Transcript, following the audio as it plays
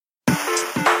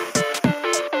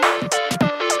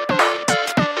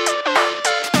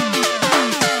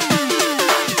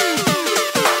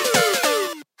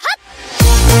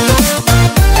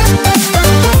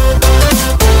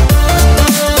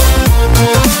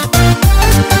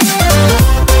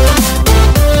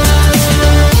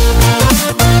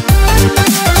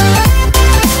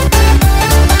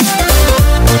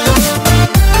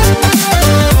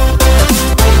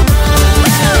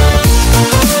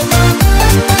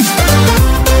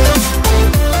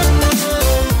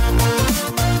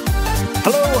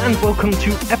welcome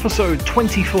to episode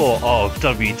 24 of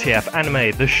WTF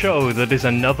Anime, the show that is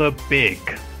another big,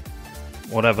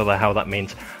 whatever the hell that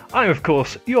means. I'm, of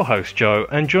course, your host, Joe,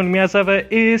 and joining me as ever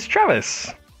is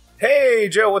Travis. Hey,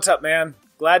 Joe, what's up, man?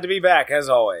 Glad to be back, as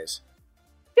always.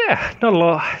 Yeah, not a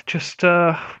lot. Just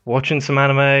watching some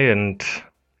anime and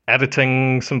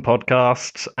editing some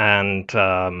podcasts,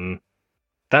 and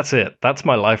that's it. That's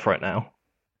my life right now.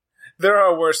 There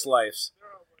are worse lives.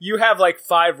 You have like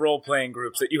 5 role-playing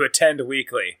groups that you attend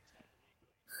weekly.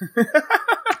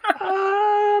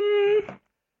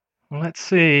 Let's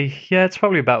see. Yeah, it's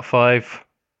probably about 5.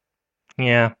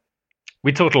 Yeah.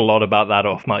 We talked a lot about that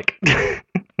off mic.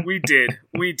 We did.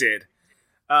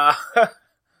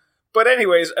 But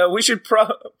anyways, we should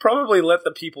probably let the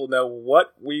people know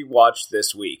what we watched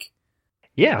this week.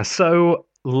 Yeah, so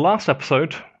last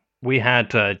episode, we had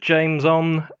James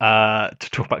on to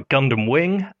talk about Gundam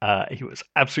Wing. He was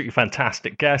absolutely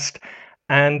fantastic guest.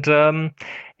 And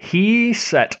he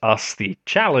set us the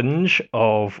challenge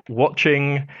of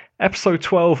watching episode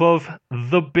 12 of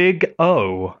The Big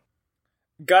O.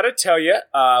 Gotta tell you,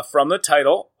 from the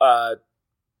title,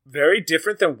 very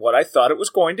different than what I thought it was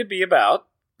going to be about.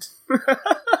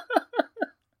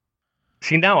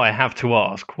 See, now I have to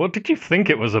ask, what did you think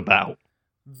it was about?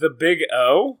 The Big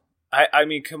O? I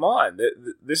mean, come on.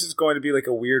 This is going to be like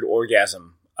a weird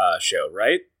orgasm show,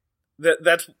 right?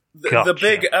 That's Gotcha. The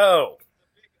Big O.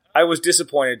 I was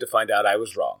disappointed to find out I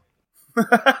was wrong.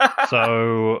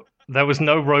 So there was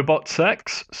no robot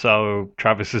sex, so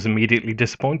Travis is immediately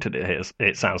disappointed,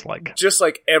 it sounds like. Just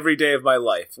like every day of my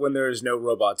life when there is no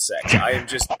robot sex. I am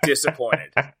just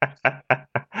disappointed.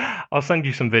 I'll send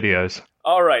you some videos.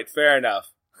 All right, fair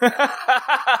enough.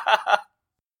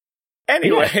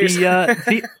 Anyways. Yeah,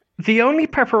 the only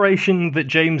preparation that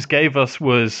James gave us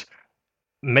was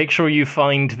make sure you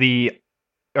find the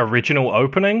original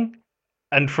opening,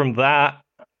 and from that,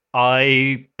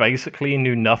 I basically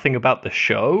knew nothing about the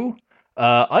show.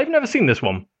 I've never seen this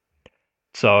one,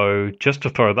 so just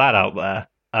to throw that out there.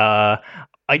 I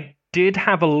did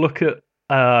have a look at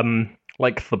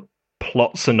like the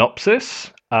plot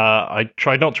synopsis. I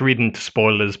tried not to read into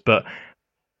spoilers, but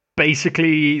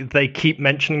basically they keep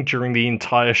mentioning during the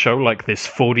entire show like this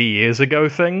 40 years ago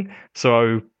thing,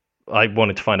 so I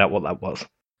wanted to find out what that was.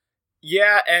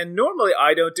 Yeah, and normally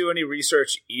I don't do any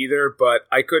research either, but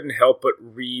I couldn't help but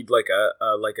read like a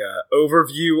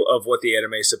overview of what the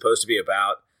anime is supposed to be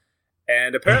about.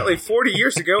 And apparently 40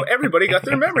 years ago, everybody got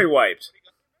their memory wiped.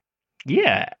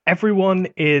 Yeah, everyone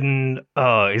in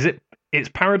it's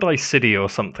Paradise City or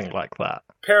something like that.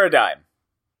 Paradigm.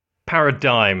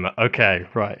 Okay,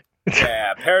 right.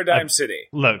 Yeah, Paradigm City.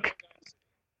 Look,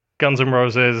 Guns N'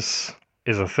 Roses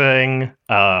is a thing.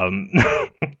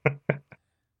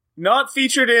 Not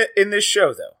featured in this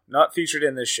show, though. Not featured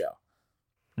in this show.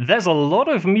 There's a lot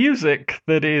of music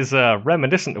that is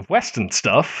reminiscent of Western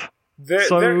stuff. There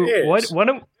is. Why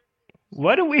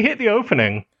don't we hit the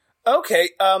opening? Okay,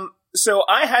 so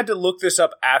I had to look this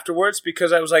up afterwards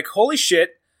because I was like, holy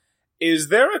shit, is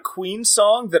there a Queen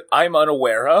song that I'm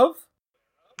unaware of?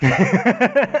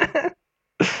 I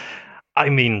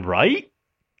mean, right?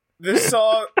 This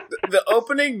song, the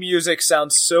opening music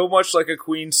sounds so much like a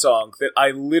Queen song that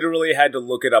I literally had to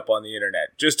look it up on the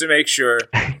internet just to make sure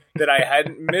that I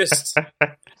hadn't missed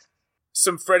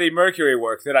some Freddie Mercury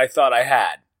work that I thought I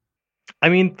had. I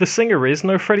mean, the singer is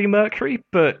no Freddie Mercury,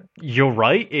 but you're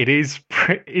right.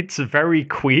 It's very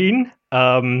Queen.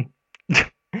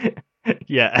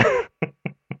 Yeah.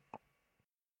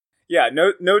 Yeah,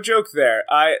 no joke there.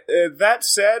 That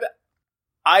said,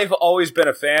 I've always been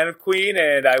a fan of Queen,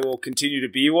 and I will continue to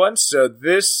be one, so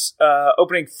this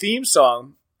opening theme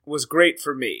song was great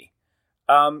for me.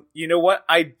 You know what?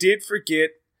 I did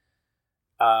forget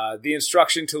the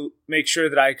instruction to make sure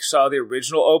that I saw the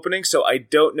original opening, so I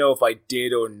don't know if I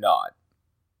did or not.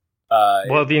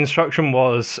 Well, the instruction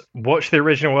was, watch the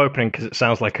original opening because it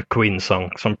sounds like a Queen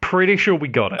song, so I'm pretty sure we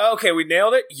got it. Okay, we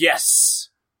nailed it? Yes!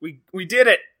 We did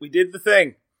it! We did the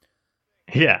thing.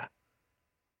 Yeah.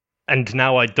 And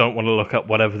now I don't want to look up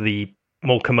whatever the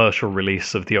more commercial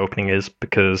release of the opening is,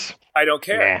 because I don't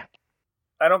care.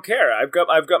 Nah. I don't care. I've got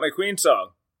my Queen song.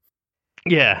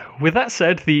 Yeah, with that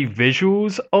said, the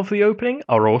visuals of the opening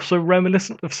are also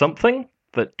reminiscent of something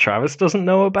that Travis doesn't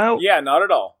know about. Yeah, not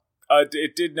at all.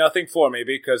 It did nothing for me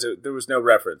because there was no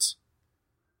reference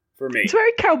for me. It's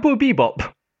very Cowboy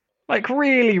Bebop. Like,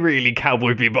 really, really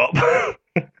Cowboy Bebop.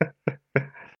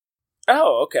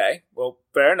 Oh, okay. Well,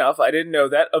 fair enough. I didn't know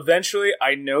that. Eventually,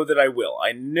 I know that I will.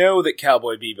 I know that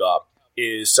Cowboy Bebop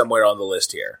is somewhere on the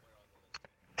list here.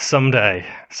 Someday.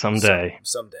 Someday.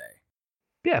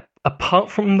 Yeah, apart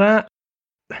from that,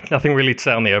 Nothing really to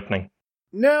say on the opening.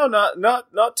 No,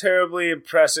 not terribly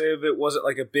impressive. It wasn't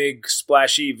like a big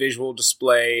splashy visual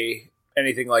display,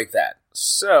 anything like that.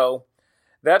 So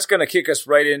that's going to kick us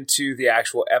right into the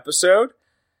actual episode.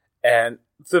 And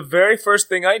the very first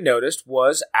thing I noticed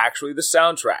was actually the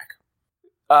soundtrack.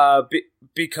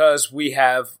 Because we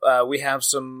have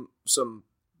some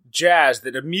jazz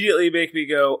that immediately make me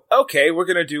go, okay, we're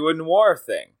going to do a noir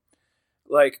thing.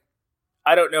 Like,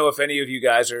 I don't know if any of you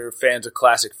guys are fans of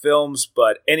classic films,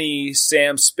 but any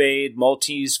Sam Spade,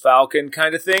 Maltese Falcon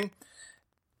kind of thing,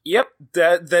 yep,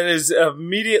 that is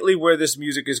immediately where this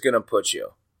music is going to put you.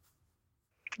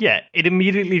 Yeah, it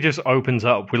immediately just opens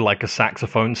up with like a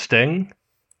saxophone sting.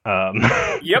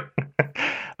 Yep.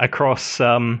 Across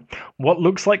what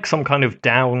looks like some kind of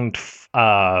downed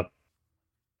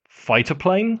fighter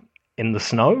plane in the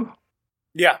snow.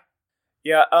 Yeah.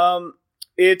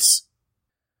 It's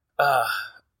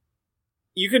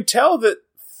you can tell that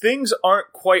things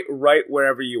aren't quite right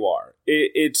wherever you are.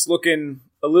 It's looking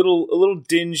a little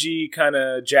dingy, kind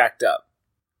of jacked up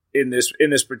in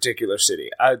this particular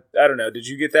city. I don't know. Did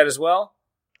you get that as well?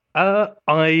 Because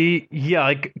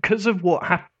of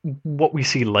what we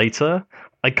see later,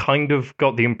 I kind of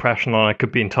got the impression, and I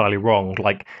could be entirely wrong,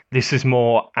 like this is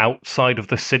more outside of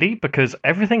the city, because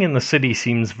everything in the city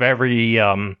seems very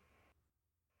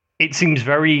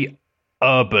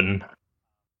urban,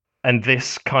 and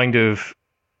this kind of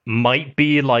might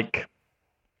be like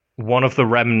one of the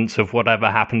remnants of whatever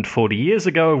happened 40 years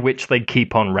ago, which they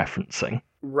keep on referencing.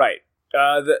 Right.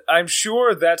 I'm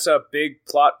sure that's a big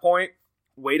plot point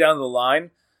way down the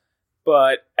line,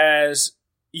 but as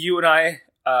you and I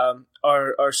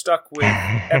are stuck with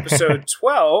episode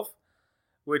 12,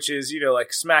 which is,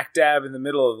 like smack dab in the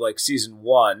middle of like season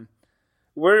 1,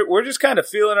 we're just kind of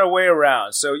feeling our way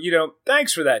around. So,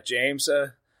 thanks for that, James.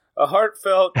 A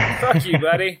heartfelt fuck you,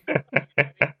 buddy.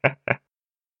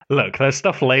 Look, there's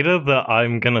stuff later that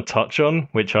I'm going to touch on,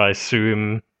 which I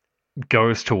assume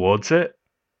goes towards it,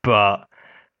 but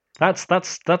that's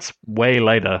way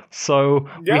later. So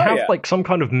we have like some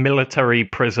kind of military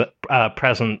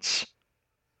presence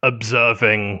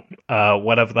observing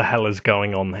whatever the hell is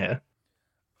going on here.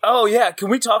 Oh yeah, can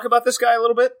we talk about this guy a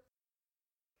little bit?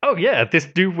 Oh yeah, this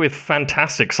dude with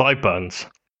fantastic sideburns.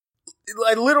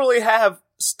 I literally have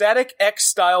Static X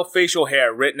style facial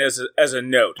hair written as a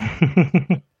note.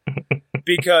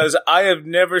 Because I have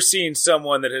never seen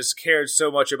someone that has cared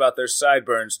so much about their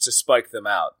sideburns to spike them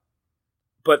out.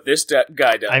 But this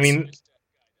guy does. I mean,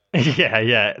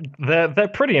 yeah, they're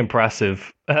pretty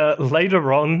impressive.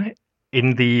 Later on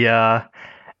in the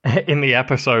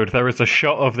episode, there is a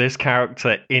shot of this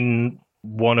character in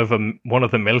one of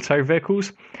the military vehicles.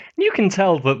 And you can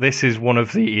tell that this is one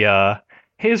of the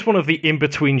here's one of the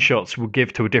in-between shots we'll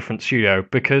give to a different studio,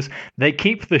 because they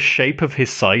keep the shape of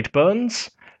his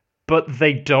sideburns, but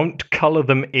they don't color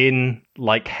them in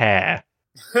like hair.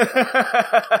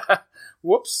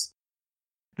 Whoops.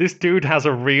 This dude has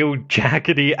a real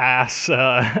jaggedy ass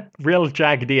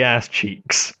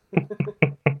cheeks. But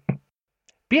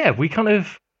yeah, we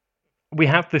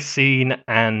have this scene,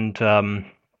 and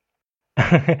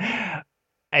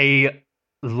a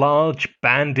large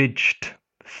bandaged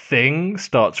thing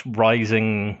starts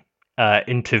rising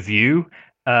into view.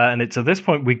 And it's at this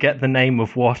point we get the name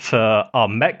of what our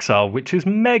mechs are, which is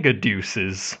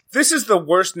Megadeuces. This is the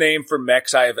worst name for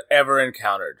mechs I have ever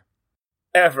encountered.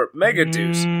 Ever.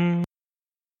 Megadeuce.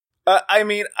 I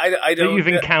mean, I don't... That you've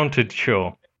encountered,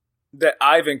 sure. That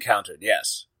I've encountered,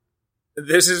 yes.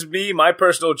 This is me, my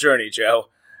personal journey, Joe.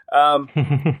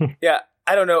 Yeah,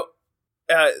 I don't know.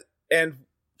 And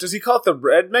does he call it the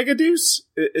Red Megadeuce?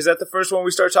 Is that the first one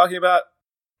we start talking about?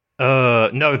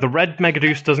 No, the Red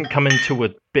Megadeuce doesn't come into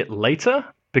a bit later,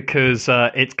 because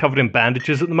it's covered in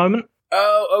bandages at the moment.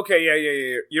 Oh, okay, yeah.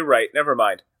 You're right. Never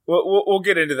mind. We'll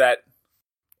get into that.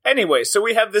 Anyway, so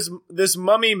we have this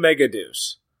mummy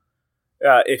Megadeuce,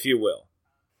 if you will.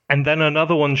 And then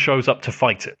another one shows up to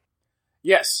fight it.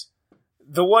 Yes.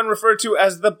 The one referred to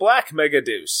as the Black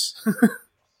Megadeuce.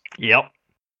 Yep.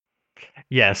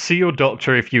 Yeah, see your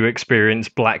doctor if you experience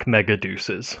Black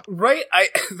Megadeuces. Right?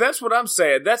 That's what I'm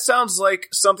saying. That sounds like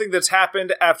something that's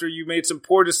happened after you made some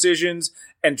poor decisions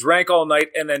and drank all night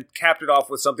and then capped it off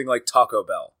with something like Taco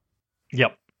Bell.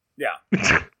 Yep. Yeah.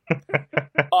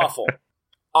 Awful.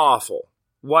 Awful.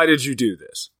 Why did you do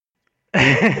this?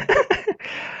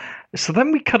 So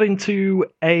then we cut into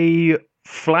a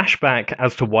flashback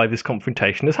as to why this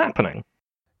confrontation is happening.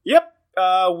 Yep.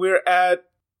 We're at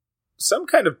some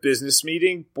kind of business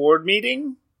meeting, board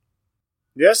meeting.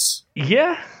 Yes?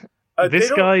 Yeah. This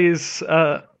guy is...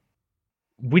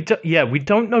 we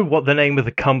don't know what the name of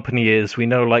the company is. We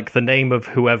know like the name of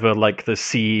whoever like the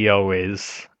CEO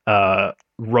is,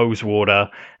 Rosewater,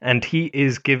 and he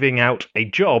is giving out a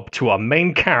job to our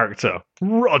main character,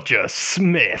 Roger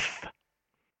Smith.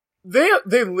 They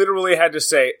literally had to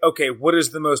say, okay, what is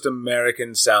the most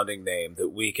American sounding name that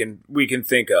we can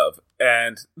think of?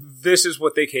 And this is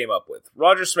what they came up with.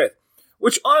 Roger Smith.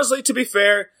 Which honestly, to be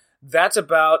fair, that's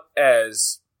about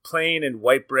as plain and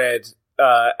white bread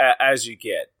as you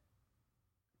get.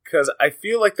 Because I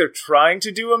feel like they're trying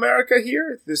to do America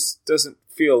here. This doesn't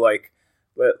feel like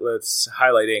let's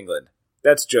highlight England.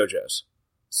 That's JoJo's.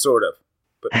 Sort of.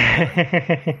 But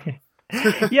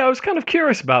yeah, I was kind of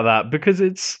curious about that because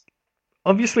it's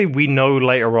obviously we know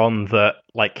later on that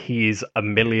like he's a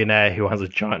millionaire who has a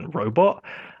giant robot.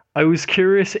 I was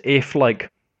curious if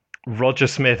like Roger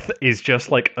Smith is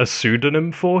just like a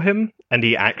pseudonym for him and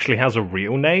he actually has a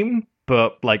real name,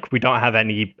 but like we don't have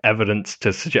any evidence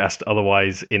to suggest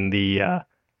otherwise in the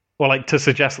or like to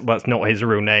suggest that that's not his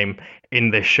real name in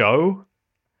this show.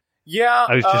 Yeah,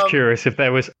 I was just curious if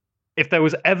there was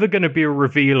ever going to be a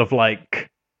reveal of like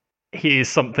he is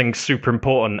something super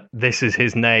important, this is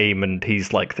his name, and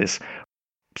he's like this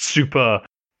super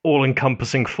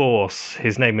all-encompassing force.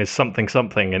 His name is something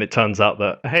something, and it turns out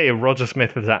that, hey, Roger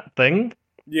Smith is that thing?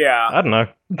 Yeah. I don't know.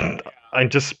 I'm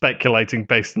just speculating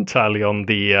based entirely on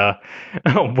the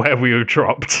on where we were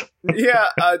dropped. Yeah,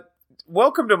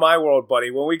 welcome to my world,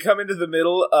 buddy. When we come into the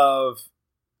middle of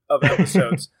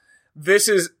episodes, this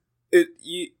is...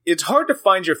 It's hard to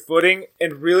find your footing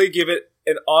and really give it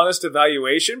an honest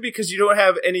evaluation because you don't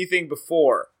have anything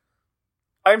before.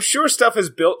 I'm sure stuff is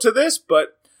built to this,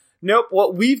 but nope,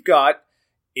 what we've got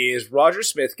is Roger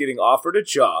Smith getting offered a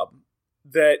job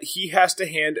that he has to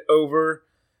hand over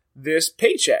this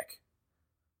paycheck.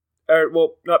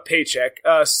 Well, not paycheck,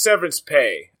 severance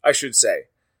pay, I should say.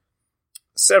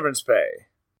 Severance pay.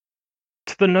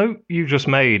 To the note you just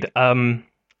made,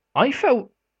 I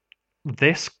felt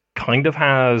this kind of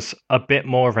has a bit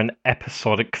more of an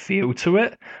episodic feel to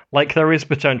it. Like there is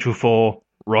potential for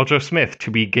Roger Smith to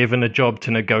be given a job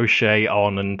to negotiate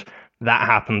on, and that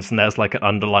happens, and there's like an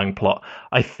underlying plot.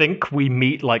 I think we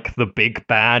meet like the big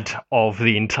bad of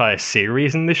the entire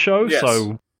series in this show. Yes.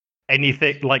 So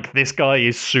anything like this guy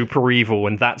is super evil,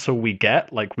 and that's all we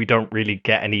get. Like we don't really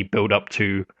get any build up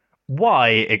to why,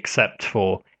 except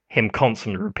for him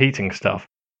constantly repeating stuff.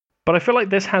 But I feel like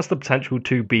this has the potential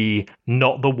to be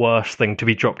not the worst thing to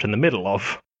be dropped in the middle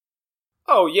of.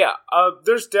 Oh, yeah.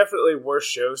 There's definitely worse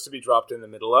shows to be dropped in the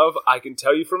middle of. I can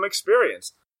tell you from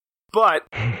experience. But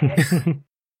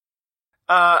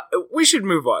we should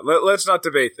move on. Let's not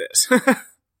debate this.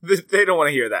 They don't want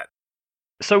to hear that.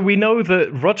 So we know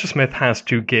that Roger Smith has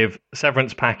to give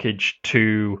severance package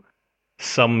to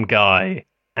some guy.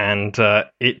 And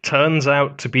it turns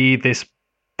out to be this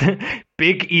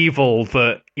big evil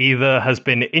that either has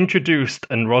been introduced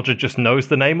and Roger just knows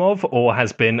the name of, or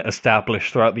has been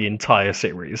established throughout the entire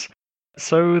series.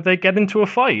 So they get into a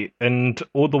fight, and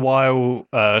all the while,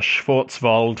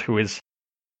 Schwarzwald, who is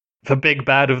the big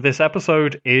bad of this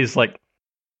episode, is like,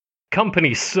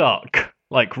 companies suck.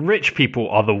 Like, rich people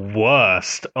are the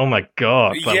worst. Oh my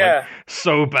god. Yeah. Like,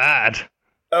 so bad.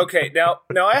 Okay, now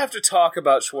I have to talk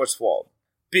about Schwarzwald.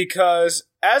 Because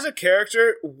as a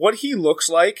character, what he looks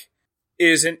like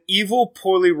is an evil,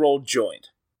 poorly rolled joint.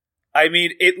 I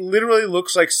mean, it literally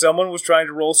looks like someone was trying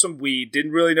to roll some weed,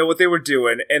 didn't really know what they were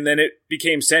doing, and then it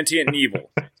became sentient and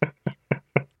evil.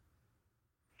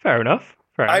 Fair enough.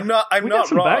 I'm not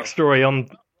wrong. Backstory on.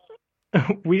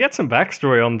 We get some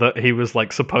backstory on that he was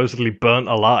like supposedly burnt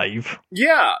alive.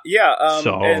 Yeah.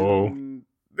 And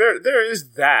there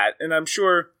is that, and I'm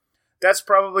sure that's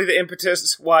probably the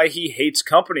impetus why he hates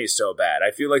companies so bad. I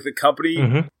feel like the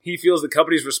company, he feels the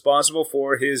company's responsible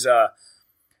for his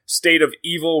state of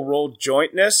evil rolled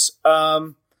jointness.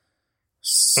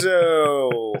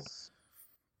 So,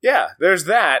 yeah, there's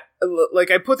that. Like,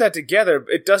 I put that together,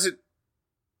 it doesn't,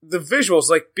 the visuals,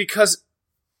 like, because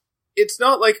it's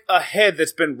not like a head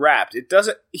that's been wrapped.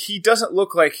 He doesn't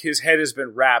look like his head has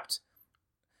been wrapped.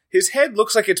 His head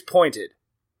looks like it's pointed.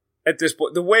 At this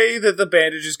point, the way that the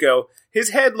bandages go, his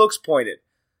head looks pointed.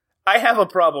 I have a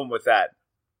problem with that.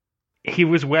 He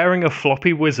was wearing a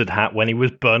floppy wizard hat when he was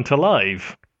burnt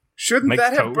alive. Shouldn't Makes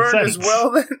that have burned sense. as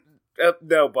well then?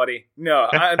 No, buddy. No,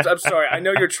 I'm sorry. I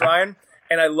know you're trying,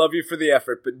 and I love you for the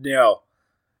effort, but no.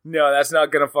 No, that's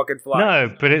not gonna fucking fly.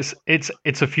 No, but it's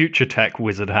a future tech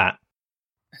wizard hat.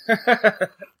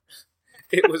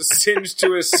 It was singed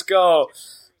to his skull,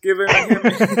 giving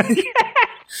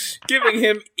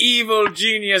him evil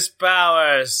genius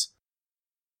powers.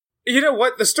 You know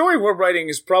what? The story we're writing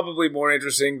is probably more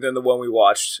interesting than the one we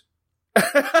watched.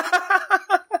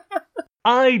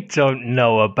 I don't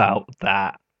know about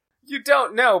that. You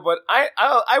don't know, but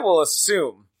I will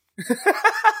assume.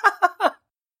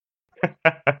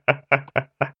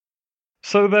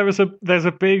 So there's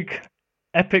a big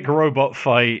epic robot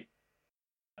fight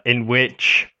in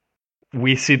which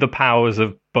we see the powers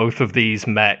of both of these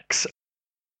mechs.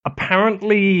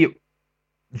 Apparently,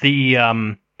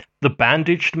 the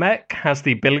bandaged mech has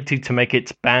the ability to make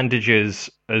its bandages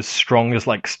as strong as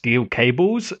like steel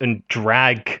cables and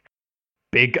drag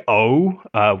Big O,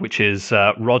 which is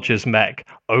Roger's mech,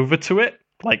 over to it.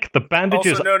 Like the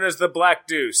bandages, also known as the Black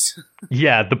Deuce.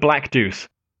 Yeah, the Black Deuce.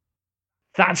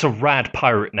 That's a rad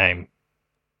pirate name.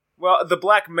 Well, the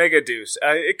Black Mega Deuce.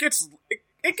 It gets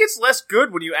less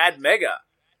good when you add Mega.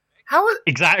 How is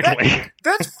Exactly.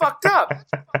 that's fucked up.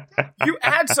 You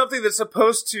add something that's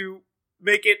supposed to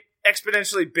make it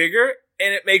exponentially bigger,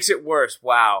 and it makes it worse.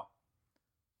 Wow.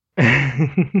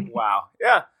 Wow.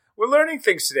 Yeah, we're learning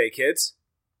things today, kids.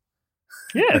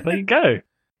 Yeah, there you go.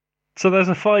 So there's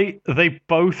a fight. They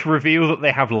both reveal that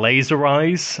they have laser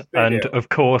eyes, and of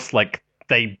course, like,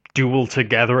 they duel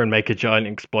together and make a giant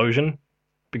explosion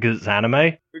because it's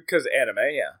anime. Because anime,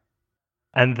 yeah.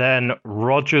 And then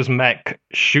Roger's mech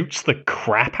shoots the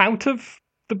crap out of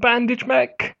the bandage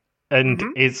mech and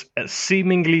is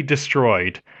seemingly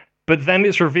destroyed. But then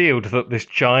it's revealed that this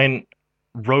giant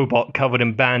robot covered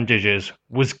in bandages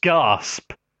was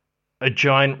Gasp, a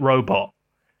giant robot.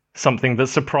 Something that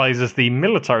surprises the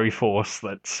military force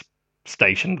that's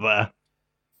stationed there.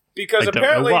 Because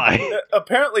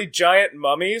apparently giant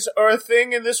mummies are a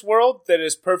thing in this world that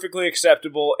is perfectly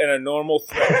acceptable and a normal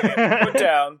threat to put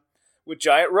down with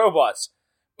giant robots.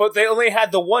 But they only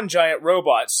had the one giant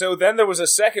robot, so then there was a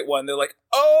second one. They're like,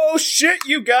 oh shit,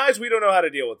 you guys, we don't know how to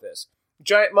deal with this.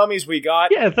 Giant mummies we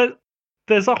got. Yeah,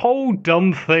 there's a whole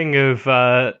dumb thing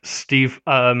of Steve...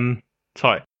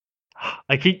 sorry.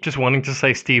 I keep just wanting to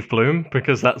say Steve Bloom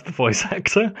because that's the voice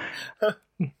actor.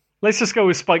 Let's just go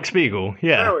with Spike Spiegel.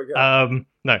 Yeah. There we go.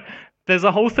 No. There's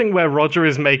a whole thing where Roger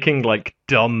is making, like,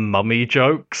 dumb mummy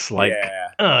jokes. Like,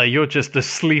 you're just a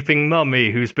sleeping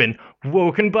mummy who's been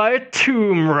woken by a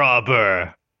tomb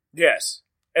robber. Yes.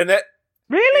 And that...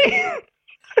 Really?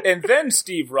 And then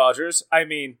Steve Rogers, I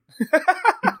mean...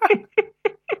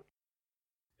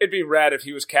 It'd be rad if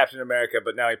he was Captain America,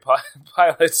 but now he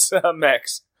pilots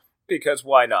mechs. Because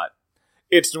why not?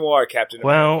 It's noir, Captain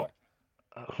America.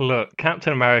 Well, look,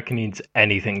 Captain America needs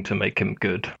anything to make him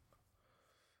good.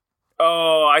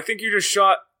 Oh, I think you just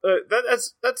shot...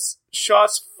 that's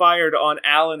shots fired on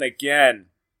Alan again.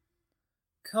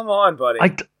 Come on, buddy.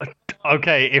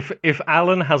 Okay, if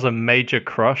Alan has a major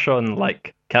crush on,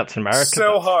 like, Captain America,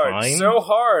 so that's hard, fine. so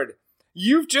hard.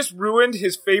 You've just ruined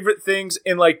his favorite things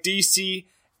in, like, DC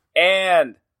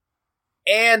and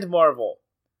Marvel.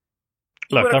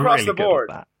 Look, I'm really good at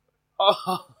that.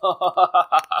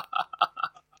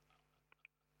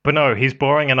 But no, he's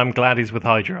boring, and I'm glad he's with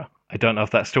Hydra. I don't know if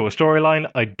that's still a storyline.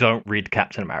 I don't read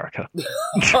Captain America.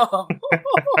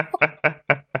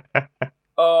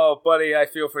 Oh, buddy, I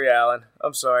feel for you, Alan.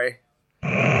 I'm sorry.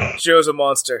 Joe's a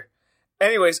monster.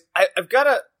 Anyways, I've got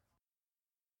to...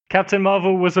 Captain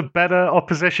Marvel was a better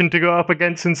opposition to go up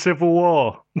against in Civil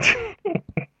War.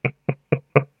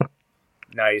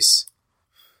 Nice.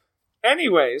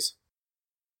 Anyways,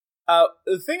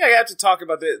 the thing I have to talk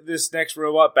about this next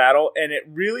robot battle, and it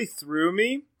really threw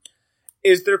me,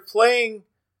 is they're playing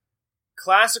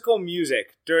classical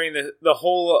music during the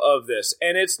whole of this.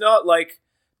 And it's not like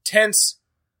tense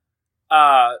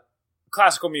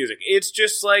classical music. It's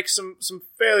just like some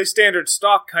fairly standard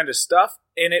stock kind of stuff.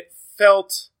 And it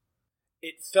felt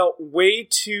way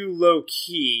too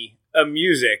low-key a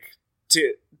music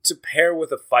to pair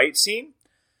with a fight scene.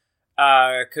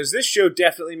 Because this show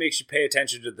definitely makes you pay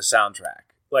attention to the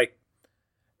soundtrack. Like,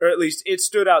 or at least it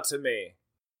stood out to me.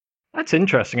 That's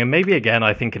interesting, and maybe again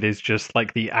I think it is just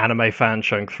like the anime fan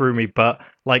showing through me, but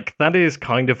like that is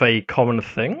kind of a common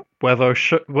thing where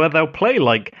they'll play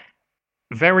like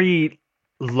very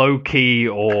low key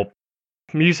or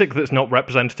music that's not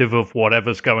representative of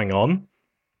whatever's going on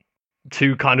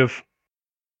to kind of,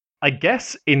 I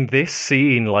guess in this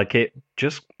scene, like it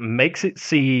just makes it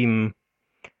seem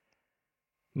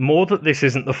more that this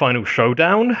isn't the final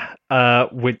showdown,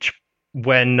 which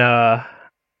when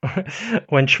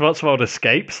Schwarzwald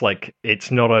escapes, like,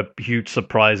 it's not a huge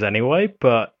surprise anyway,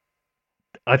 but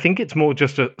I think it's more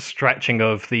just a stretching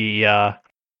of the,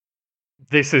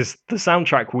 this is the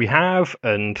soundtrack we have,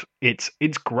 and it's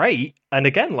great, and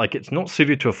again, like, it's not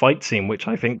suited to a fight scene, which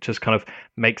I think just kind of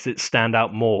makes it stand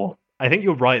out more, I think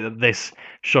you're right that this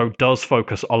show does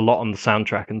focus a lot on the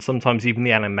soundtrack, and sometimes even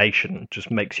the animation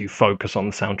just makes you focus on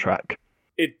the soundtrack.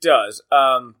 It does.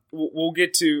 We'll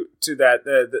get to that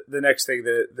the next thing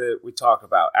that we talk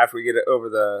about after we get over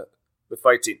the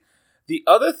fight scene. The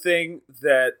other thing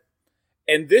that,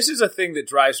 and this is a thing that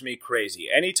drives me crazy.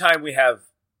 Anytime we have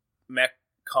mech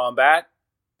combat,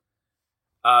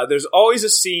 there's always a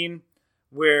scene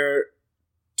where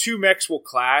two mechs will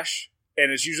clash,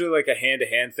 and it's usually like a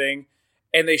hand-to-hand thing,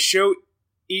 and they show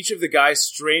each of the guys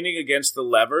straining against the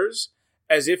levers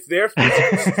as if their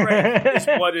physical strength is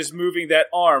what is moving that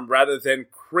arm, rather than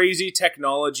crazy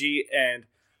technology and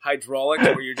hydraulics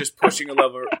where you're just pushing a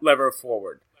lever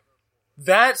forward.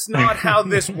 That's not how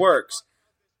this works.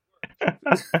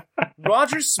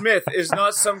 Roger Smith is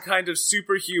not some kind of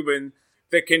superhuman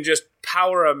that can just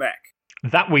power a mech.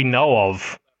 That we know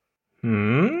of.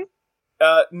 No.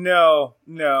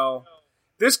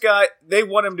 This guy, they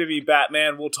want him to be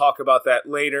Batman. We'll talk about that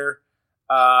later.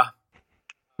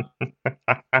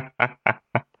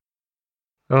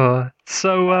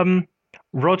 So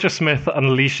Roger Smith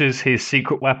unleashes his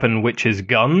secret weapon, which is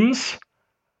guns.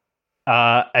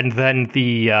 And then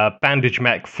the bandage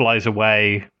mech flies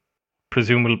away,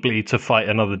 presumably to fight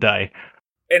another day.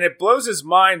 And it blows his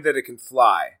mind that it can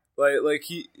fly. Like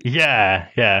he...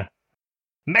 Yeah.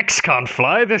 Mechs can't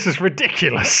fly. This is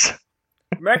ridiculous.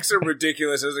 Mechs are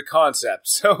ridiculous as a concept,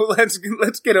 so let's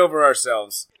get over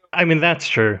ourselves. I mean, that's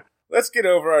true. Let's get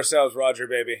over ourselves, Roger,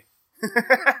 baby.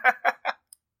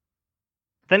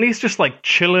 Then he's just, like,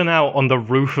 chilling out on the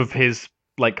roof of his,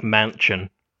 like, mansion.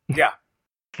 Yeah.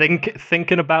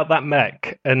 Thinking about that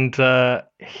mech, and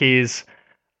his...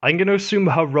 I'm going to assume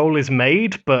her role is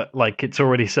maid, but, like, it's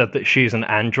already said that she's an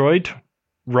android.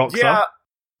 Rocks up.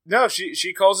 No,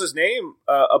 she calls his name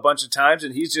a bunch of times,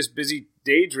 and he's just busy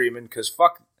daydreaming, because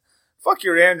fuck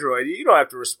your android. You don't have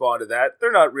to respond to that.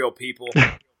 They're not real people.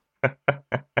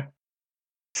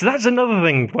 So that's another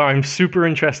thing where I'm super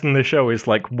interested in the show is,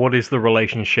 like, what is the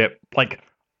relationship? Like,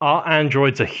 are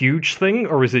androids a huge thing,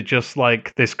 or is it just,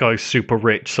 like, this guy's super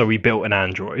rich, so he built an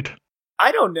android?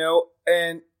 I don't know,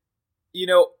 and, you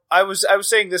know, I was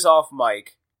saying this off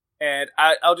mic, and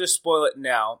I'll just spoil it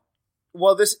now.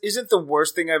 Well, this isn't the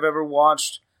worst thing I've ever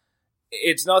watched.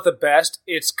 It's not the best.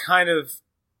 It's kind of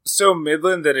so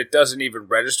midland that it doesn't even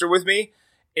register with me.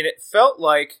 And it felt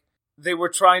like they were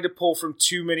trying to pull from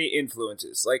too many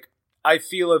influences. Like, I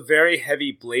feel a very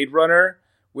heavy Blade Runner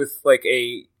with, like,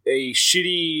 a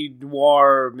shitty,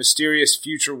 noir, mysterious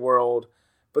future world.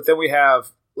 But then we have,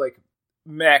 like,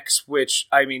 mechs, which,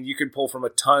 I mean, you can pull from a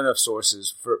ton of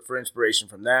sources for inspiration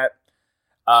from that.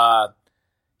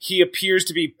 He appears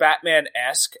to be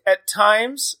Batman-esque at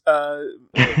times.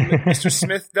 Mr.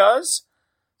 Smith does.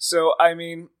 So, I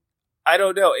mean, I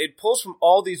don't know. It pulls from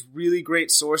all these really great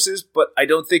sources, but I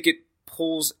don't think it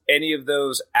pulls any of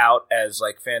those out as,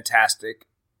 like, fantastic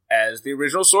as the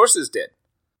original sources did.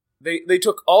 They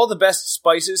took all the best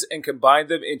spices and combined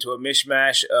them into a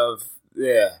mishmash of,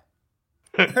 yeah.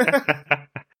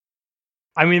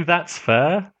 I mean, that's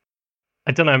fair.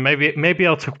 I don't know, maybe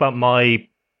I'll talk about my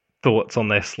thoughts on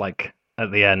this, like,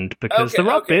 at the end, because there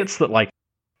are bits that, like,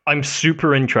 I'm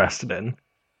super interested in.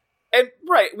 And,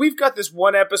 right, we've got this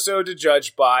one episode to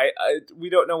judge by.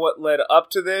 We don't know what led up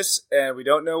to this, and we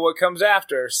don't know what comes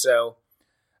after, so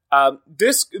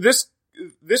this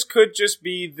could just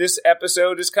be this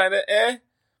episode is kind of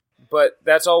but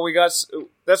that's all we got.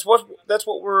 That's what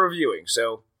we're reviewing,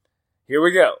 so here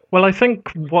we go. Well, I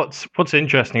think what's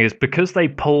interesting is because they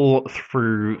pull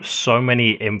through so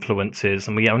many influences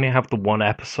and we only have the one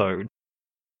episode,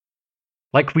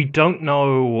 like, we don't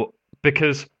know,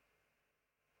 because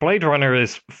Blade Runner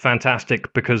is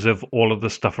fantastic because of all of the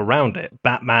stuff around it.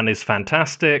 Batman is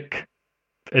fantastic,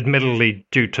 admittedly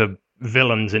due to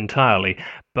villains entirely,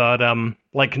 but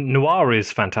like, noir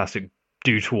is fantastic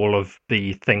due to all of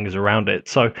the things around it.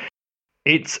 So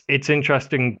it's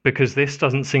interesting because this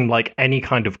doesn't seem like any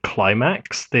kind of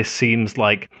climax. This seems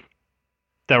like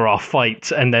there are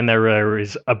fights and then there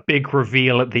is a big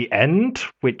reveal at the end,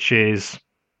 which is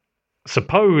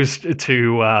supposed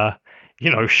to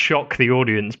shock the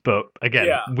audience, but again,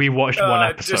 we watched one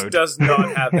episode. It just does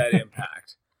not have that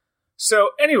impact. So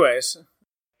anyways,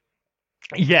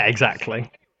 yeah,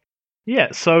 exactly.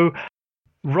 Yeah, so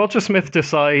Roger Smith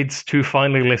decides to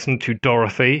finally listen to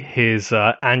Dorothy, his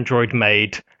android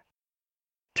maid,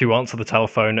 to answer the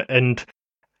telephone, and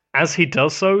as he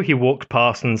does so, he walks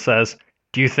past and says,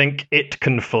 "Do you think it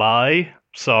can fly?"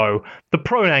 So the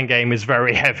pronoun game is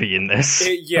very heavy in this.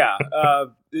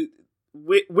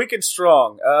 Wicked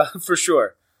strong, for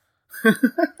sure.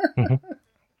 Mm-hmm.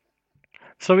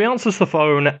 So he answers the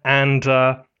phone, and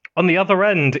On the other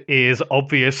end is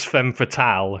obvious femme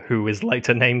fatale, who is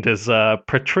later named as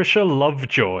Patricia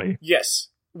Lovejoy. Yes,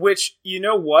 which, you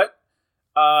know what?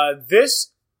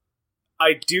 This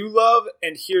I do love,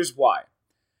 and here's why.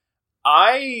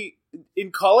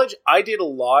 In college, I did a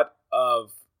lot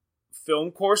of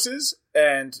film courses,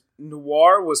 and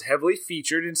noir was heavily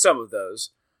featured in some of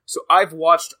those. So I've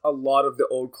watched a lot of the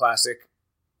old classic,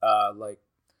 like,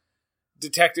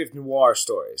 detective noir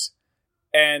stories.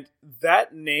 And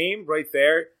that name right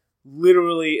there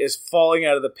literally is falling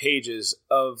out of the pages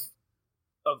of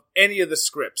any of the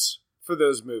scripts for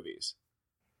those movies.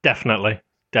 Definitely.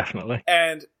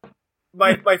 And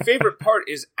my favorite part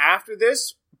is after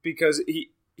this, because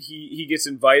he gets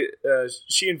invited.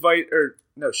 She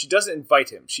doesn't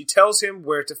invite him. She tells him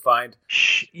where to find.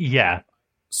 Schwarzwald.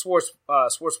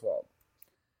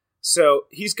 So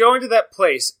he's going to that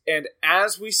place, and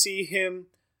as we see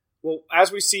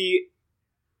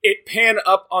it pan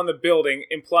up on the building,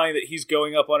 implying that he's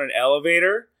going up on an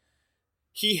elevator,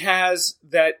 he has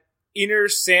that inner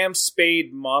Sam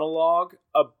Spade monologue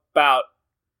about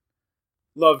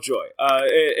Lovejoy,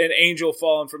 an angel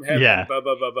fallen from heaven, blah,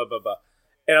 blah, blah, blah, blah, blah.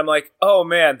 And I'm like, oh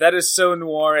man, that is so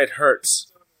noir, it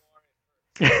hurts.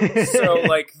 So,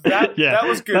 like, that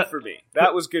was good for me.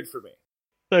 That was good for me.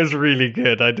 That was really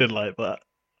good. I did like that.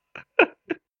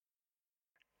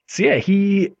 So yeah,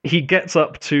 he gets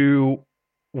up to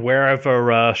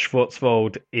wherever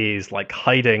Schwarzwald is, like,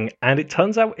 hiding, and it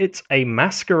turns out it's a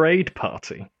masquerade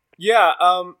party. Yeah,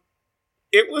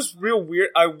 it was real weird.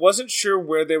 I wasn't sure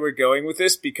where they were going with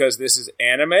this because this is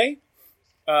anime.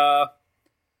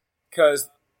 Because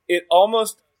it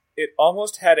almost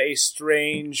had a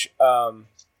strange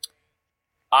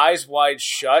Eyes Wide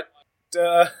Shut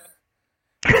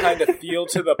kind of feel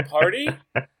to the party.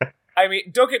 I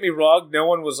mean, don't get me wrong. No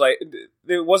one was like,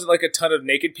 there wasn't like a ton of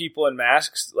naked people in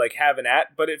masks like having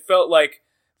at, but it felt like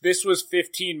this was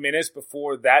 15 minutes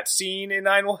before that scene in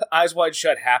Eyes Wide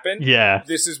Shut happened. Yeah.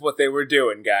 This is what they were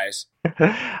doing, guys.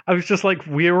 I was just like,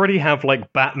 we already have,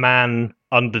 like, Batman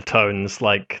undertones.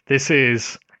 Like, this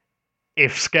is...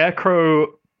 If Scarecrow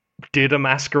did a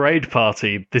masquerade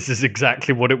party, this is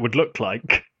exactly what it would look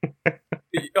like.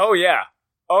 Oh, yeah.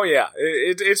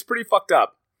 It's pretty fucked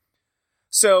up.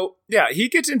 So, yeah, he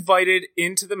gets invited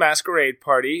into the masquerade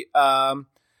party, and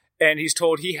he's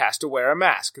told he has to wear a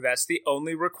mask. That's the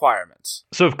only requirements.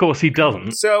 So, of course, he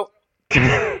doesn't. So,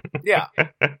 yeah.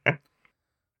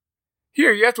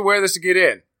 Here, you have to wear this to get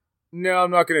in. No,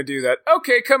 I'm not going to do that.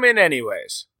 Okay, come in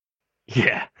anyways.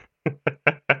 Yeah.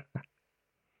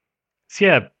 So,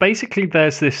 yeah, basically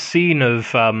there's this scene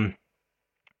of...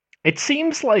 it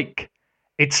seems like...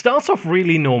 It starts off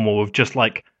really normal of just,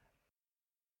 like...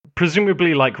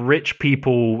 Presumably, like, rich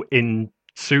people in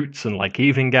suits and, like,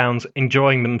 evening gowns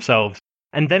enjoying themselves.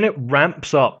 And then it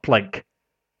ramps up, like,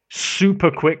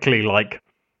 super quickly. Like,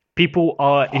 people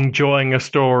are enjoying a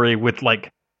story with,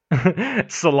 like,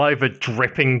 saliva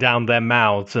dripping down their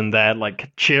mouths, and they're,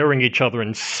 like, cheering each other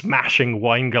and smashing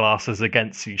wine glasses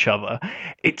against each other.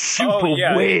 It's super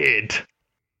weird.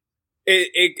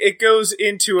 It goes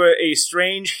into a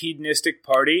strange hedonistic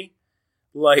party,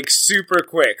 like, super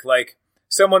quick. Like,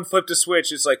 someone flipped a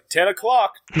switch. It's like 10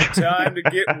 o'clock. Time to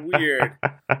get weird.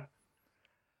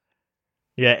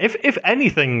 Yeah, if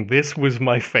anything, this was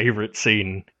my favorite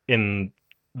scene in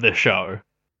the show.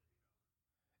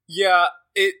 Yeah,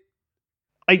 it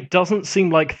doesn't seem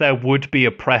like there would be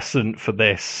a precedent for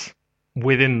this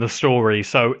within the story,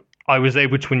 so I was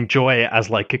able to enjoy it as,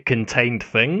 like, a contained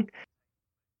thing.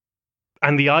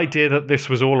 And the idea that this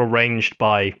was all arranged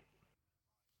by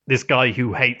this guy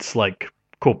who hates, like,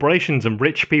 corporations and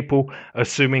rich people,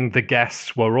 assuming the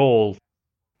guests were all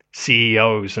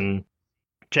CEOs and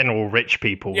general rich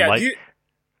people. Yeah, like,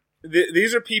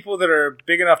 these are people that are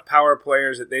big enough power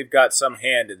players that they've got some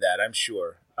hand in that, I'm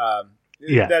sure.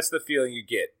 Yeah. That's the feeling you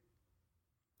get.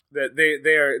 That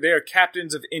they are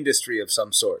captains of industry of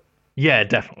some sort. Yeah,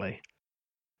 definitely.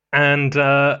 And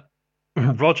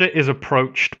Roger is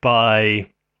approached by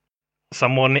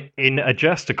someone in a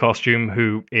jester costume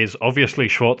who is obviously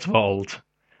Schwarzwald.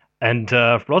 And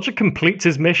Roger completes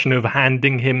his mission of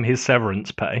handing him his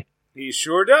severance pay. He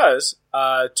sure does.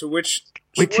 To which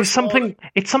is something...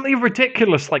 It's something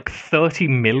ridiculous, like 30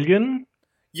 million?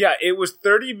 Yeah, it was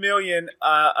 30 million.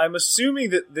 I'm assuming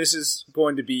that this is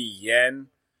going to be yen,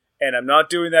 and I'm not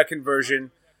doing that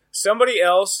conversion. Somebody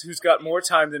else who's got more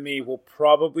time than me will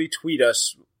probably tweet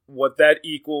us what that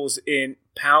equals in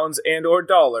pounds and or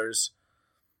dollars.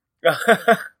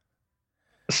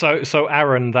 So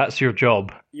Aaron, that's your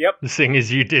job. Yep. The thing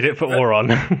is, you did it for Auron.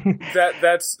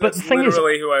 That's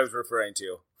literally who I was referring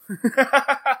to.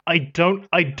 I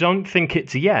don't think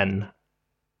it's yen.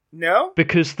 No?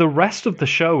 Because the rest of the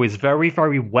show is very,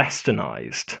 very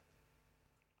westernized.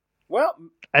 Well,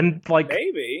 and like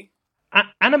maybe.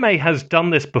 Anime has done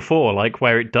this before, like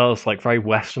where it does like very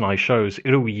westernized shows.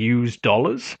 It'll use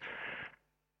dollars.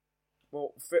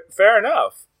 Well, fair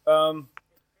enough.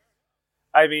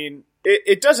 I mean,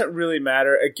 it doesn't really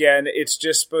matter. Again, it's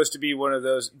just supposed to be one of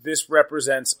those, this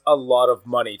represents a lot of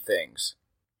money things.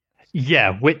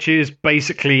 Yeah, which is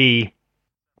basically,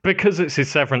 because it's his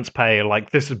severance pay,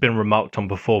 like this has been remarked on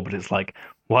before, but it's like,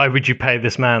 why would you pay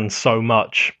this man so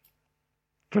much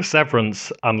for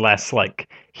severance unless like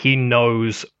he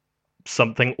knows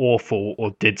something awful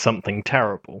or did something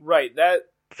terrible? Right, that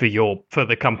for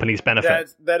the company's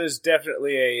benefit. That is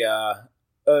definitely a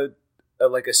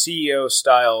like a CEO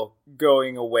style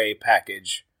going away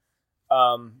package.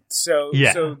 So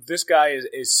this guy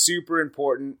is super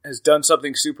important, has done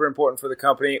something super important for the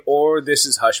company, or this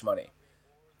is hush money.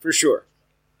 For sure.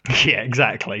 Yeah,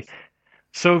 exactly.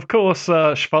 So, of course,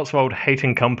 Schwarzwald,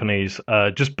 hating companies,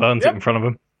 just burns it in front of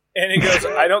him. And he goes,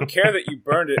 I don't care that you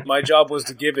burned it. My job was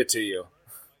to give it to you.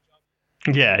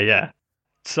 Yeah.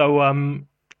 So,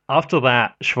 after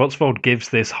that, Schwarzwald gives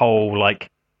this whole, like,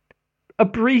 a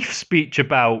brief speech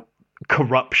about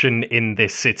corruption in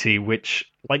this city,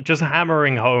 which, like, just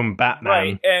hammering home Batman.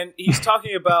 Right, and he's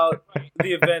talking about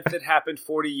the event that happened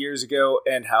 40 years ago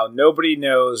and how nobody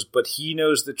knows, but he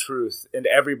knows the truth, and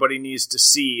everybody needs to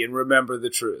see and remember the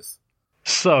truth.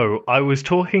 So, I was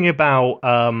talking about,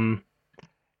 kind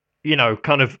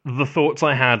of the thoughts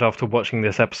I had after watching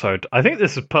this episode. I think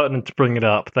this is pertinent to bring it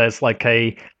up. There's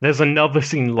another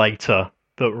scene later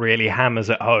that really hammers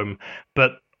it home,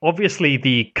 but obviously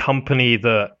the company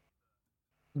that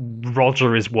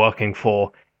Roger is working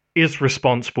for is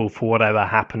responsible for whatever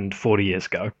happened 40 years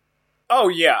ago. Oh,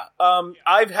 yeah.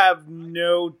 I have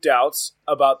no doubts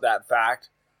about that fact.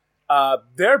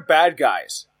 They're bad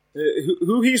guys.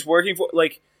 Who he's working for,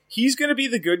 like, he's going to be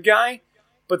the good guy,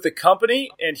 but the company,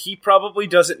 and he probably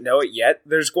doesn't know it yet,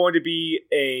 there's going to be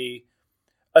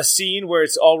a scene where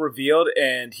it's all revealed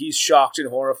and he's shocked and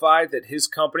horrified that his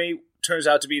company turns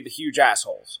out to be the huge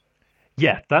assholes.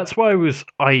 Yeah, that's why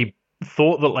I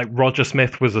thought that like Roger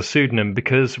Smith was a pseudonym,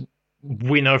 because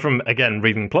we know from, again,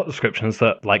 reading plot descriptions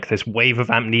that like this wave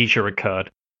of amnesia occurred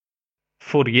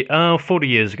 40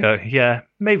 years ago. Yeah,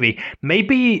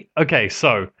 maybe. Okay,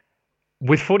 so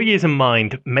with 40 years in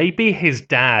mind, maybe his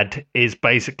dad is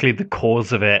basically the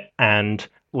cause of it, and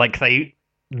like they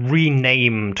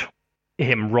renamed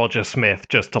him Roger Smith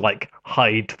just to like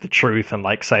hide the truth and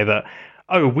like say that,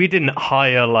 oh, we didn't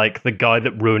hire like the guy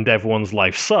that ruined everyone's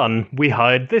life's son. We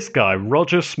hired this guy,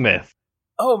 Roger Smith.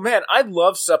 Oh man, I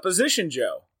love Supposition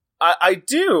Joe. I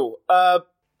do. There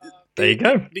you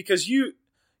go. Because you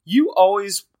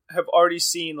always have already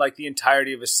seen like the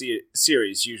entirety of a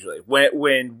series usually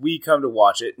when we come to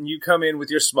watch it, and you come in with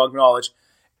your smug knowledge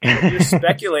and you're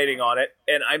speculating on it,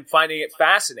 and I'm finding it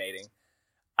fascinating.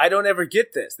 I don't ever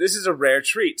get this. This is a rare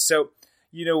treat. So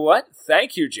you know what?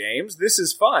 Thank you, James. This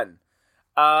is fun.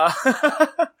 Yeah,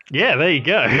 there you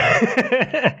go.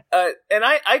 And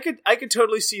I could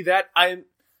totally see that. I'm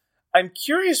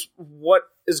curious what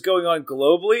is going on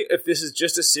globally, if this is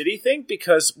just a city thing,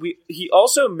 because he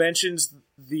also mentions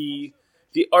the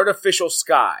artificial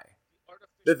sky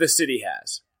that the city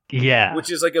has. Yeah.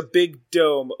 Which is like a big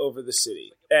dome over the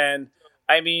city. And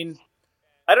I mean,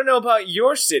 I don't know about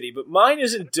your city, but mine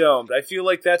isn't domed. I feel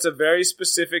like that's a very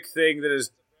specific thing that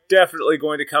is definitely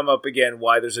going to come up again,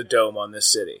 why there's a dome on this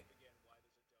city.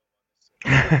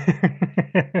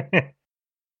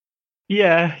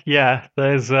 Yeah.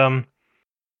 There's oh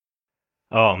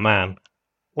man.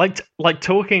 Like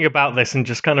talking about this and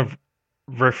just kind of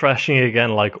refreshing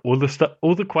again, like all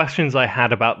the questions I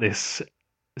had about this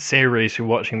series through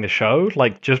watching the show,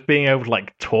 like just being able to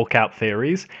like talk out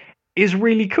theories is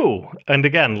really cool. And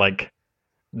again, like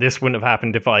this wouldn't have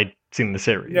happened if I'd seen the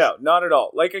series. No, not at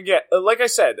all. Like I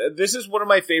said, this is one of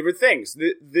my favorite things.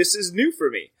 This is new for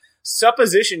me.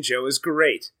 Supposition Joe is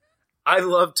great. I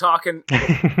love talking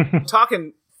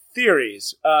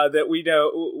theories that we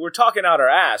know. We're talking out our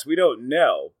ass. We don't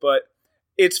know, but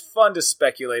it's fun to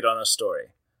speculate on a story.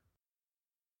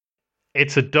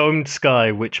 It's a domed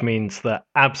sky, which means that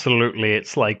absolutely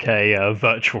it's like a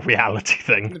virtual reality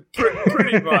thing.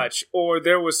 Pretty much. Or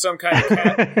there was some kind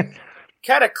of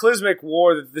cataclysmic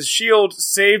war that the Shield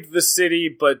saved the city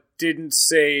but didn't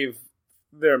save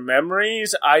their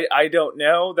memories. I don't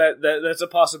know. That's a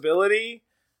possibility.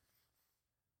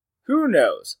 Who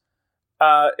knows?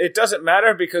 It doesn't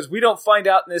matter because we don't find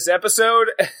out in this episode,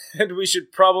 and we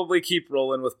should probably keep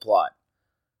rolling with plot.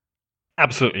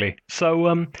 Absolutely.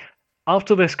 So,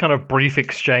 after this kind of brief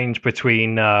exchange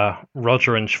between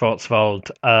Roger and Schwarzwald,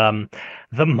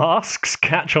 the masks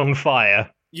catch on fire.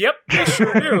 Yep, they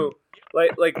sure do.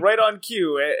 Like right on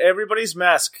cue, everybody's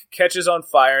mask catches on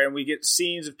fire, and we get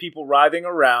scenes of people writhing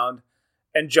around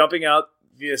and jumping out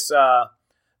the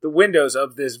windows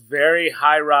of this very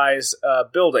high-rise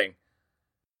building.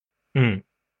 And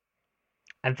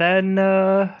then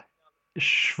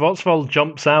Schwarzwald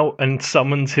jumps out and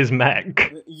summons his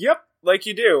mech. Yep, like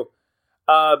you do.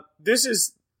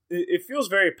 It feels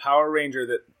very Power Ranger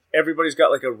that everybody's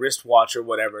got like a wristwatch or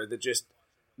whatever that just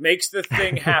makes the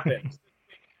thing happen.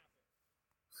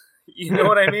 You know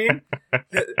what I mean?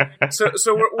 So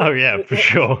we're for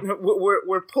sure.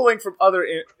 We're pulling from other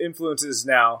influences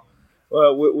now,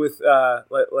 with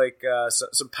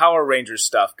some Power Ranger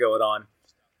stuff going on,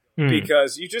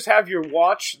 because you just have your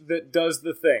watch that does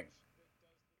the thing.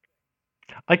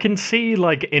 I can see,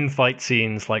 like, in fight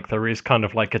scenes, like, there is kind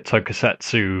of like a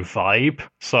tokusatsu vibe.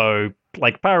 So,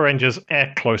 like, Power Rangers,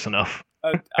 close enough.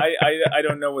 I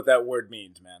don't know what that word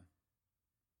means, man.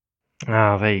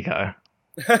 Oh, there you go.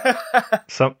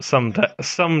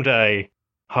 Someday.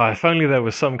 Oh, if only there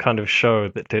was some kind of show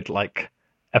that did, like,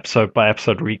 episode by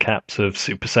episode recaps of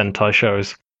Super Sentai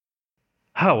shows.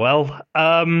 Oh, well.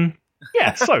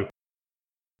 Yeah, so.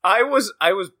 I was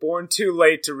born too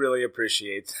late to really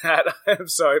appreciate that. I'm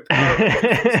sorry.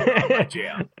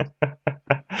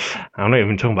 I'm not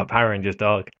even talking about Power Rangers,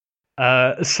 dog.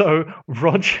 So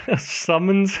Roger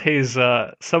summons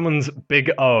Big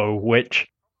O, which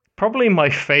probably my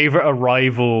favorite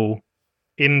arrival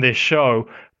in this show,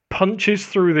 punches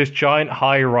through this giant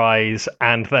high rise,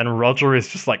 and then Roger is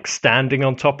just like standing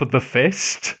on top of the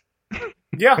fist.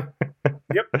 Yeah.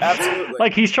 Yep, absolutely.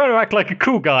 Like, he's trying to act like a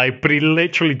cool guy, but he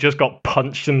literally just got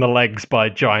punched in the legs by a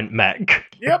giant mech.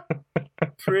 Yep,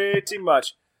 pretty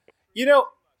much. You know,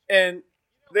 and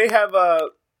they have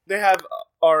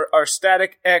our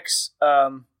Static X.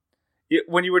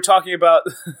 When you were talking about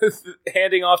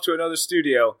handing off to another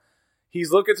studio,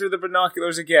 he's looking through the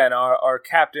binoculars again. Our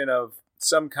captain of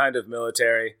some kind of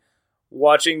military,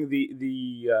 watching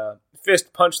the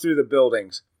fist punch through the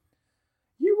buildings.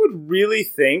 You would really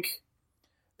think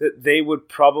that they would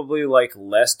probably like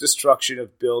less destruction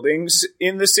of buildings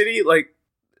in the city. Like,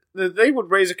 they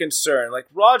would raise a concern. Like,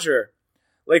 Roger,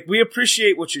 like, we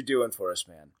appreciate what you're doing for us,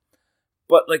 man.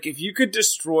 But, like, if you could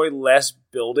destroy less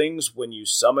buildings when you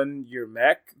summon your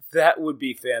mech, that would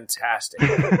be fantastic.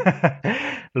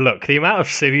 Look, the amount of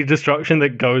city destruction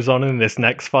that goes on in this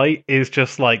next fight is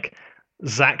just like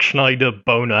Zack Snyder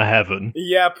boner heaven.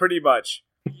 Yeah, pretty much.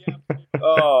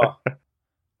 Oh,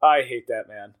 I hate that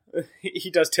man. He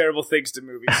does terrible things to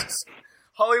movies.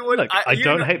 Hollywood. Look, I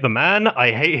don't hate the man.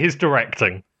 I hate his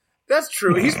directing. That's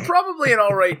true. He's probably an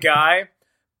alright guy,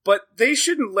 but they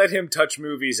shouldn't let him touch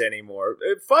movies anymore.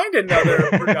 Find another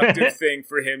productive thing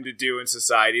for him to do in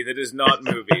society that is not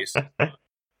movies.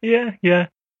 Yeah.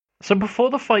 So before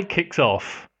the fight kicks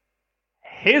off,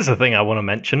 here's a thing I want to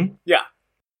mention. Yeah.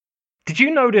 Did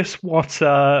you notice what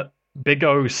Big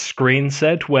O's screen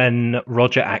said when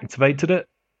Roger activated it?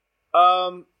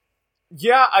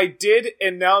 Yeah, I did,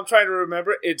 and now I'm trying to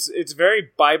remember. It's very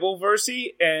Bible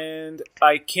versy, and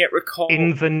I can't recall.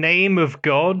 In the name of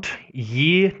God,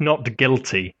 ye not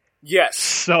guilty. Yes.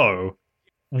 So,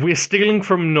 we're stealing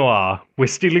from Noir, we're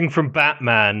stealing from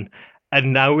Batman,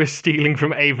 and now we're stealing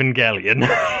from Evangelion.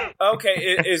 Okay,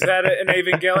 is that an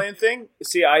Evangelion thing?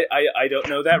 See, I don't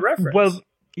know that reference. Well,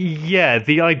 yeah,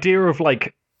 the idea of,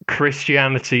 like,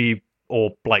 Christianity,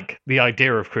 or, like, the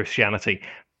idea of Christianity...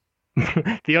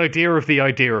 the idea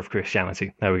of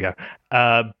Christianity, there we go,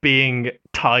 being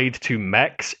tied to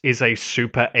mechs is a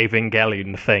super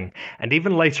Evangelion thing. And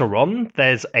even later on,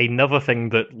 there's another thing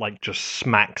that, like, just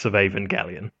smacks of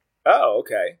Evangelion. Oh,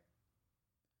 okay.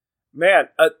 Man,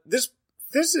 this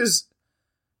is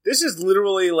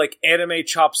literally like anime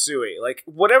chop suey. Like,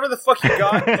 whatever the fuck you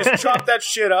got, just chop that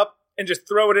shit up and just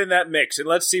throw it in that mix, and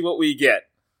let's see what we get.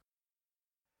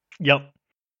 Yep.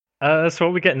 So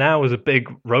what we get now is a big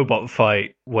robot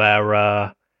fight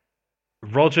where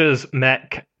Roger's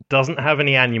mech doesn't have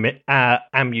any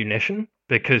ammunition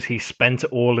because he spent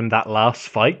it all in that last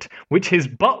fight, which his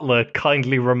butler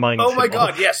kindly reminds him Oh my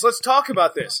god, of. yes, let's talk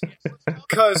about this.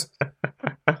 Because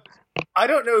I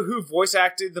don't know who voice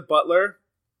acted the butler,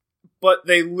 but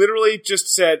they literally just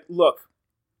said, look,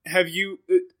 have you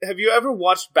ever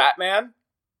watched Batman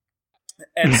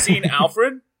and seen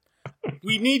Alfred?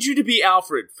 We need you to be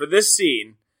Alfred for this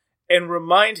scene and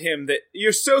remind him that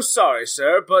you're so sorry,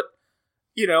 sir, but,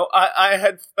 you know, I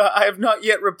have not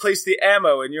yet replaced the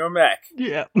ammo in your mech.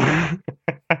 Yeah.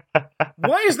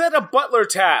 Why is that a butler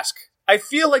task? I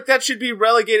feel like that should be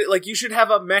relegated. Like, you should have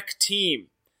a mech team.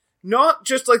 Not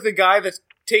just like the guy that's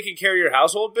taking care of your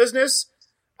household business.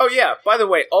 Oh yeah, by the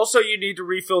way, also you need to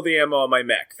refill the ammo on my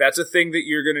mech. That's a thing that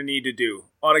you're going to need to do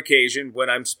on occasion when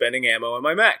I'm spending ammo on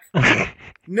my mech.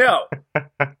 No,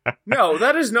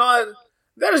 that is not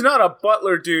a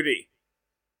butler duty.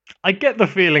 I get the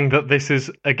feeling that this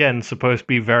is, again, supposed to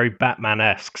be very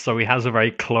Batman-esque, so he has a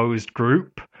very closed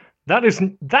group.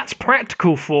 That's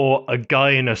practical for a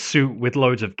guy in a suit with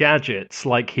loads of gadgets,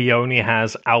 like he only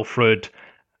has Alfred,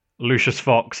 Lucius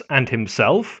Fox, and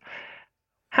himself.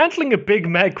 Handling a big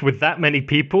mech with that many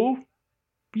people,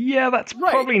 yeah, that's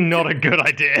probably not a good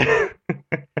idea.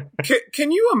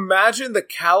 Can you imagine the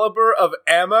caliber of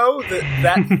ammo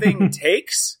that thing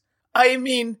takes? I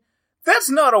mean, that's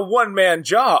not a one-man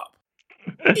job.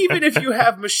 Even if you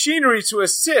have machinery to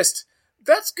assist,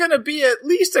 that's going to be at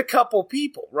least a couple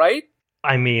people, right?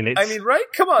 I mean, right?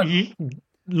 Come on.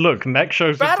 Look, mech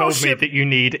shows have told me that you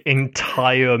need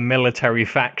entire military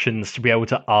factions to be able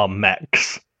to arm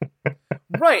mechs.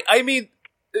 Right. I mean,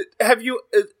 have you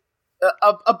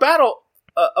a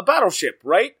battleship,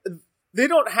 right? They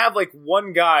don't have like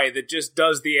one guy that just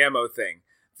does the ammo thing.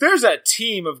 There's a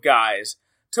team of guys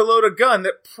to load a gun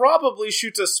that probably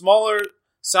shoots a smaller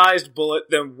sized bullet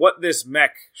than what this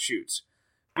mech shoots.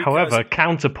 However,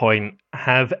 counterpoint,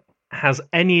 has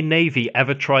any Navy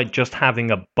ever tried just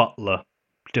having a butler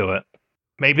do it?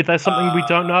 Maybe there's something we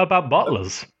don't know about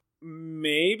butlers.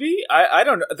 Maybe? I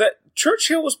don't know. That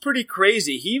Churchill was pretty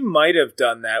crazy. He might have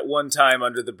done that one time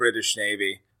under the British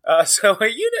Navy. So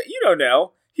you don't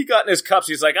know. He got in his cups.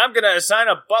 He's like, I'm going to assign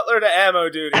a butler to ammo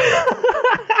duty.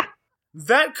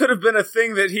 That could have been a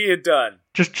thing that he had done.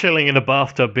 Just chilling in a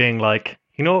bathtub being like,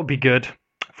 you know what would be good?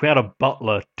 If we had a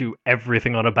butler do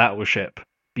everything on a battleship,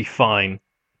 be fine.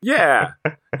 Yeah.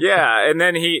 Yeah. And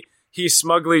then he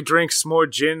smugly drinks more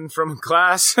gin from a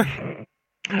glass.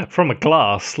 From a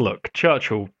glass? Look,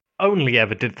 Churchill only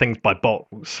ever did things by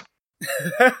bottles.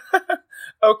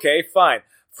 Okay, fine.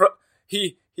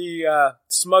 He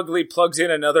smugly plugs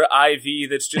in another IV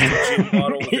that's just a gin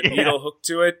bottle with a needle hooked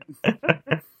to it.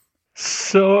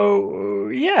 So,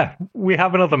 yeah, we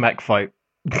have another mech fight.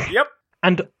 Yep.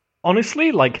 And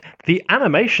honestly, like, the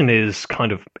animation is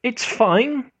it's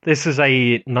fine. This is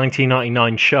a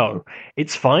 1999 show.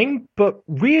 It's fine, but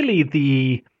really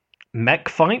the mech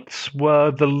fights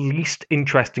were the least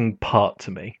interesting part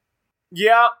to me.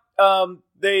 Yeah,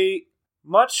 they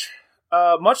much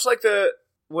like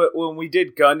when we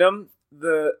did Gundam,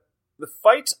 the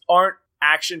fights aren't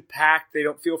action-packed. They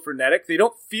don't feel frenetic. They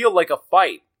don't feel like a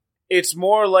fight. It's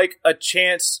more like a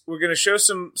chance. We're going to show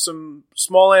some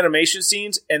small animation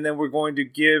scenes, and then we're going to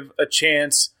give a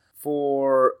chance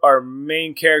for our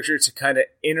main character to kind of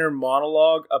inner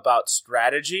monologue about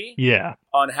strategy. Yeah.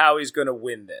 On how he's going to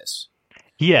win this.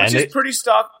 Yeah. Which is pretty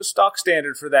stock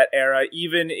standard for that era,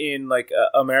 even in like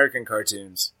American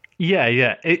cartoons.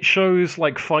 Yeah. It shows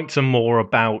like fights are more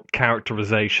about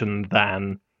characterization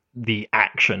than the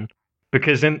action.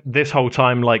 Because in this whole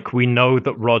time, like, we know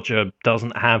that Roger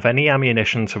doesn't have any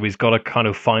ammunition, so he's got to kind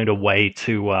of find a way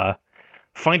to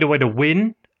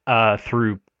win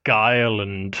through guile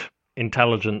and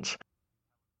intelligence.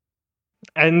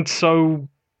 And so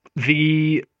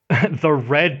the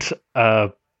red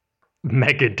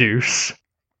Megaduce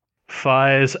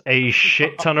fires a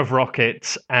shit ton of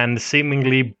rockets and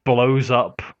seemingly blows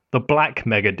up the black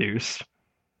Megaduce.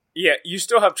 Yeah, you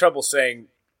still have trouble saying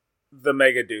the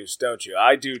Megaduce, don't you?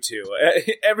 I do too.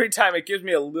 Every time it gives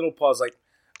me a little pause, like,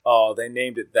 oh, they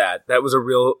named it that. That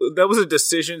was a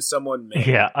decision someone made.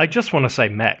 Yeah, I just want to say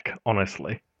mech,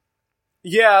 honestly.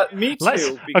 Yeah, me too.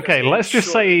 Let's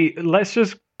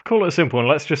just call it simple and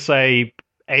let's just say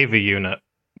Ava unit.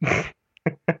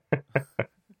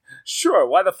 Sure,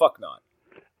 why the fuck not?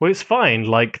 Well, it's fine.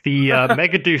 Like, the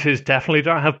Megaduces definitely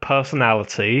don't have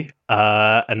personality,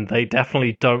 and they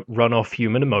definitely don't run off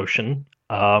human emotion.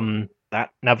 That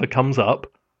never comes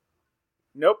up.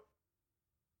 Nope.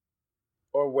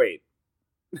 Or wait.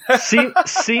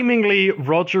 Seemingly,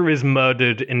 Roger is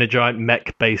murdered in a giant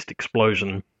mech-based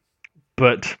explosion.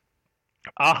 But,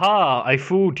 aha, I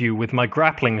fooled you with my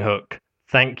grappling hook.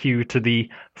 Thank you to the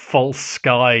false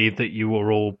sky that you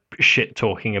were all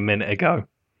shit-talking a minute ago.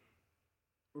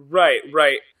 Right.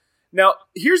 Now,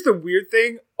 here's the weird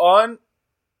thing. On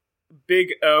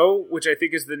Big O, which I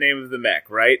think is the name of the mech,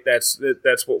 right? That's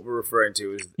what we're referring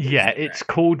to. Yeah, it's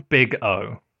called Big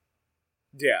O.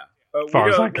 Yeah. As far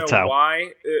as I can tell.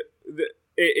 Why.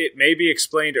 It may be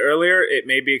explained earlier. It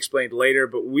may be explained later,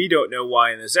 but we don't know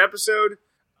why in this episode.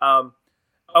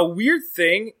 A weird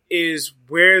thing is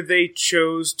where they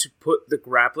chose to put the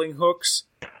grappling hooks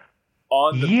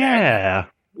on the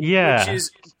mech, which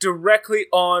is directly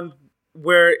on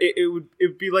where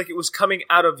it'd be like it was coming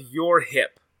out of your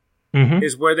hip.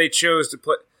 Is where they chose to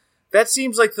put. That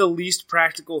seems like the least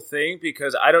practical thing,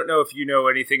 because I don't know if you know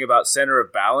anything about center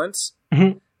of balance,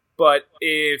 but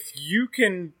if you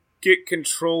can get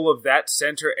control of that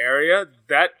center area,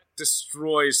 that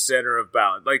destroys center of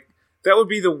balance. Like, that would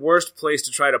be the worst place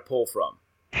to try to pull from.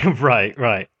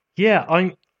 Right. Yeah,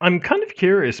 I'm kind of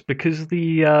curious because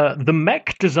the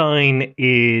mech design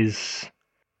is.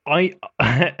 I'm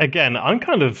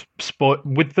kind of spoiled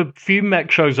with the few mech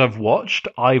shows I've watched.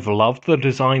 I've loved the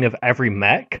design of every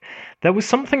mech. There was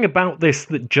something about this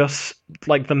that just,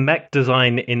 like, the mech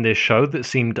design in this show that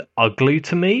seemed ugly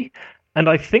to me, and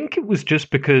I think it was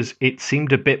just because it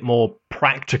seemed a bit more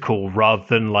practical rather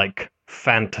than like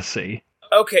fantasy.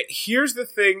 Okay, here's the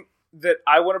thing that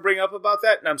I want to bring up about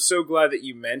that, and I'm so glad that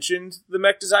you mentioned the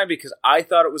mech design because I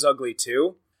thought it was ugly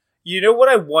too. You know what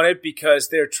I wanted, because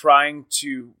they're trying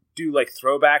to do like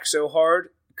throwback so hard?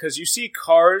 Because you see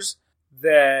cars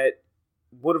that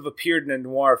would have appeared in a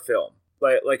noir film,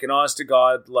 like an honest to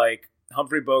God, like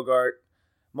Humphrey Bogart,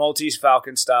 Maltese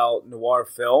Falcon style noir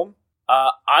film.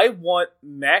 I want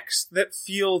mechs that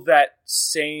feel that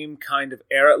same kind of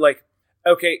era. Like,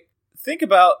 okay, think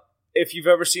about if you've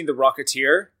ever seen The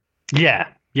Rocketeer. Yeah.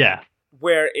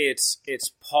 Where it's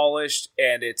polished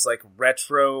and it's like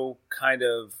retro kind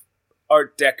of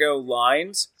Art Deco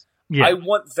lines. Yeah. I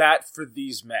want that for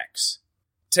these mechs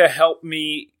to help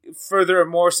me further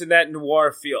immerse in that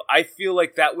noir feel. I feel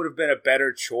like that would have been a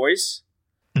better choice.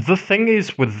 The thing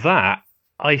is with that,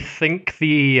 I think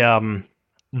the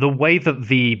way that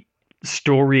the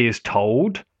story is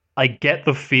told, I get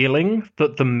the feeling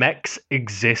that the mechs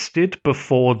existed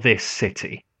before this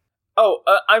city. Oh,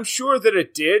 I'm sure that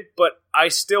it did, but I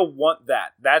still want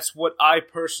that. That's what I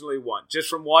personally want. Just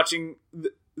from watching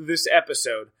this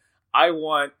episode, I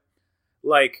want,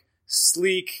 like,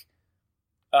 sleek,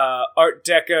 Art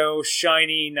Deco,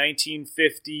 shiny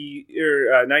 1950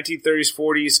 or 1930s,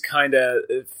 40s kind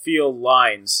of feel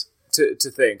lines to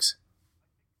things.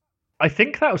 I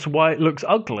think that's why it looks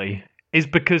ugly, is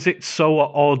because it's so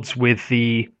at odds with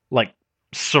the, like,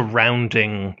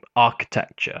 surrounding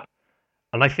architecture.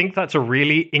 And I think that's a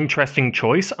really interesting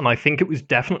choice, and I think it was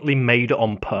definitely made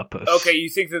on purpose. Okay, you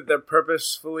think that they're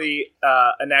purposefully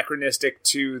anachronistic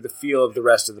to the feel of the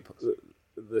rest of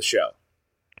the show.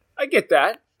 I get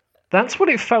that. That's what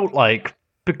it felt like,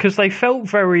 because they felt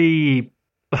very...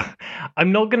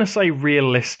 I'm not going to say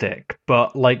realistic,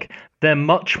 but like they're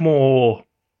much more,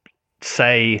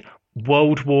 say,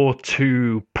 World War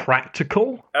II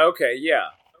practical. Okay, yeah.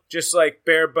 Just like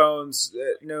bare bones,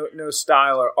 no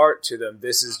style or art to them.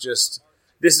 This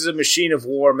is a machine of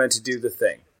war meant to do the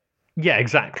thing. Yeah,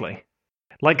 exactly.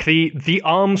 Like the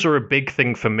arms are a big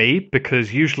thing for me,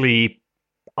 because usually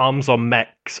arms on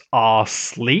mechs are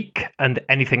sleek and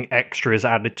anything extra is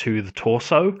added to the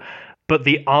torso. But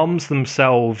the arms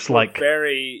themselves, like,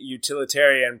 very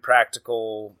utilitarian,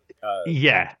 practical.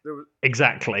 Yeah,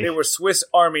 exactly. They were Swiss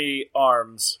Army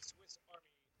arms.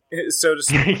 So to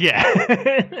speak.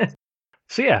 Yeah.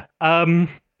 So yeah,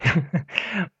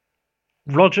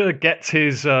 Roger gets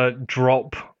his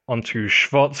drop onto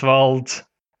Schwarzwald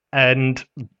and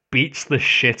beats the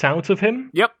shit out of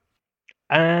him. Yep.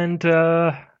 And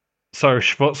so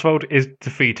Schwarzwald is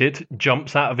defeated,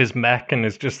 jumps out of his mech and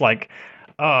is just like,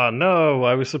 oh no,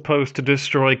 I was supposed to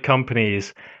destroy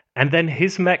companies. And then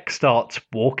his mech starts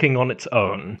walking on its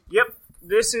own. Yep.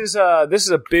 This is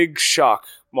a big shock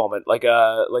moment, like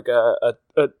a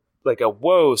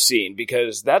whoa scene,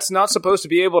 because that's not supposed to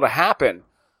be able to happen,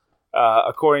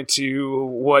 according to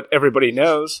what everybody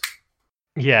knows.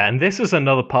 Yeah, and this is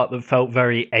another part that felt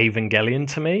very Evangelion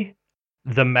to me.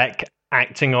 The mech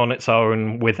acting on its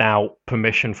own without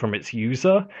permission from its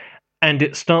user, and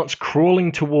it starts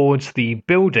crawling towards the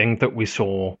building that we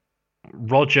saw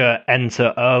Roger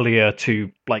enter earlier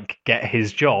to, like, get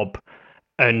his job,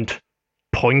 and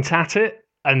point at it,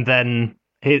 and then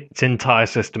its entire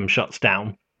system shuts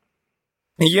down.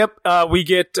 Yep, we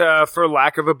get, for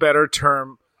lack of a better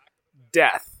term,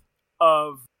 death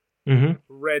of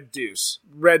Red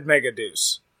Mega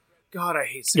Deuce. God, I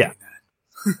hate saying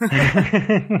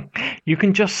that. You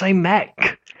can just say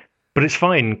mech, but it's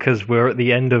fine, because we're at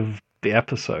the end of the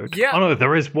episode. Yeah. Oh no,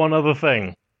 there is one other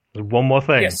thing. There's one more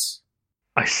thing. Yes.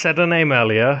 I said a name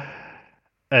earlier,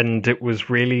 and it was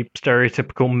really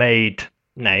stereotypical maid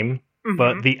name,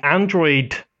 but the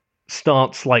android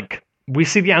starts, like, we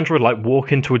see the android, like,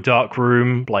 walk into a dark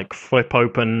room, like, flip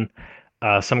open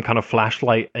some kind of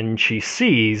flashlight, and she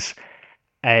sees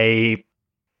a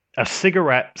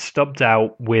cigarette stubbed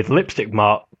out with lipstick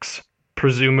marks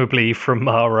presumably from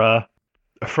our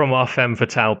femme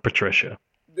fatale, Patricia.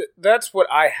 That's what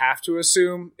I have to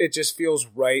assume. It just feels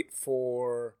right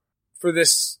for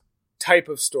this type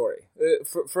of story.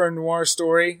 For a noir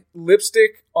story,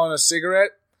 lipstick on a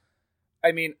cigarette.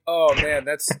 I mean, oh man,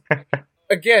 that's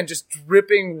again just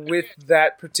dripping with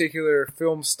that particular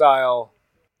film style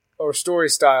or story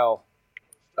style.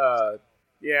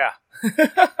 Yeah.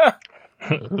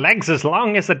 Legs as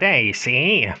long as a day,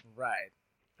 see? Right.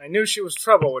 I knew she was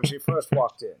trouble when she first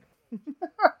walked in.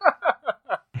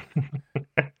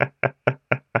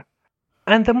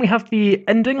 And then we have the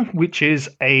ending, which is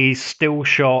a still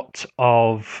shot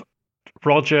of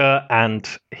Roger and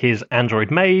his android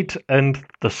maid, and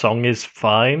the song is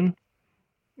fine.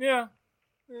 Yeah.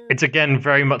 It's again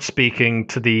very much speaking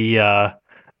to the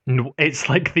it's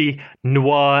like the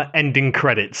noir ending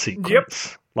credit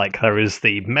sequence. Yep. Like there is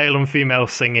the male and female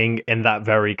singing in that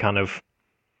very kind of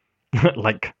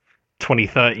like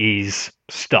 2030s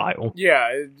style. Yeah,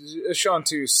 a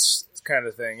chanteuse kind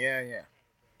of thing. Yeah, yeah.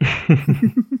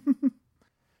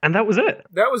 And that was it.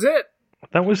 That was it.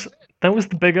 That was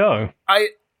the big O. I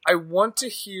want to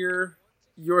hear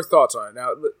your thoughts on it.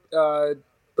 Now,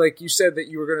 like you said that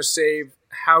you were going to save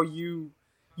how you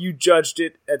judged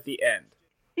it at the end.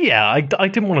 Yeah, I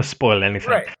didn't want to spoil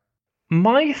anything. Right.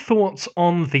 My thoughts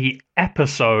on the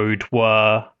episode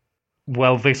were,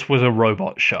 well, this was a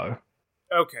robot show.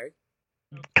 Okay.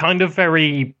 Kind of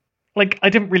very, like, I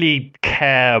didn't really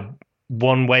care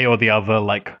one way or the other,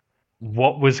 like,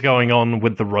 what was going on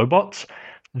with the robots.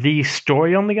 The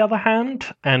story, on the other hand,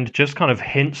 and just kind of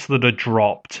hints that are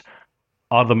dropped,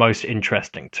 are the most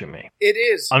interesting to me. It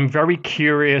is. I'm very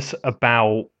curious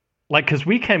about, like, because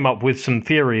we came up with some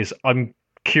theories. I'm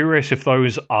curious if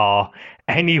those are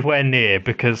anywhere near,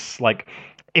 because, like,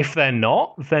 if they're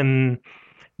not, then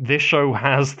this show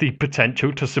has the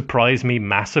potential to surprise me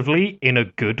massively in a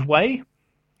good way.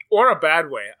 Or a bad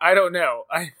way. I don't know.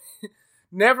 I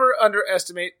never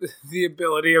underestimate the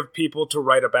ability of people to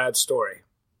write a bad story.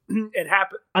 It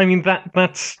happens. I mean,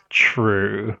 that's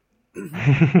true.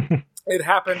 It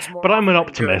happens more. But I'm an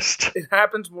optimist. It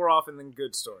happens more often than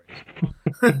good stories.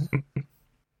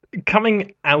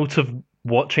 Coming out of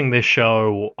watching this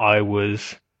show, I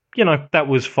was, that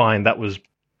was fine. That was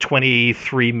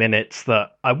 23 minutes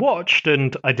that I watched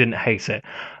and I didn't hate it.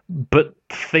 But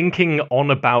thinking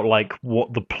on about like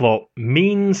what the plot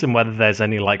means and whether there's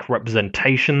any like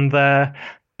representation there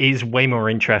is way more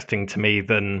interesting to me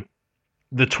than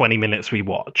the 20 minutes we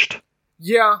watched.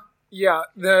 Yeah.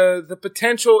 The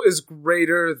potential is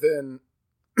greater than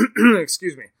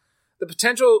excuse me. The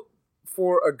potential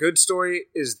for a good story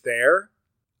is there.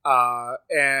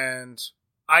 And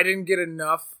I didn't get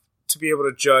enough to be able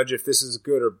to judge if this is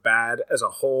good or bad as a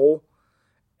whole.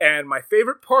 And my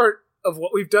favorite part of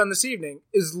what we've done this evening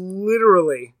is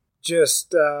literally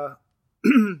just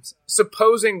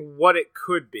supposing what it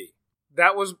could be.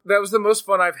 That was the most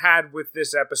fun I've had with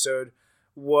this episode,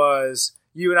 was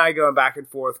you and I going back and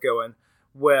forth going,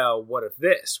 well, what if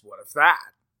this? What if that?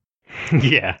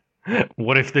 Yeah.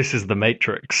 What if this is the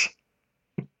Matrix?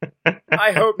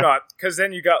 I hope not, because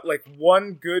then you got like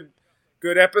one good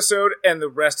episode and the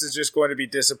rest is just going to be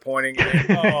disappointing.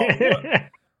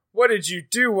 What did you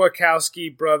do,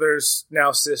 Wachowski brothers,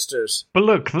 now sisters? But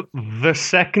look, the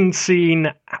second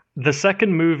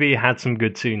movie had some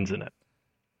good scenes in it.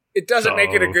 It doesn't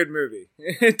make it a good movie.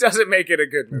 It doesn't make it a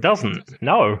good movie. It doesn't,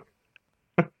 no.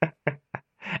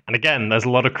 And again, there's a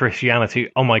lot of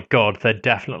Christianity. Oh my god, they're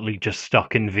definitely just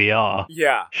stuck in VR.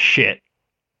 Yeah. Shit.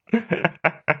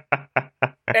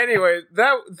 Anyway,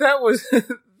 that was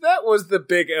that was the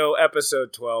Big O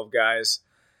episode 12, guys.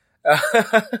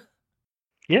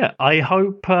 Yeah, I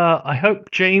hope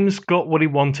James got what he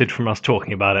wanted from us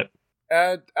talking about it.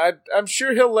 I'm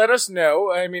sure he'll let us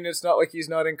know. I mean, it's not like he's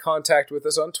not in contact with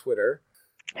us on Twitter.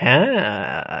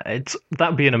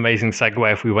 That'd be an amazing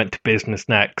segue if we went to business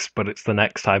next, but it's the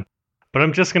next time. But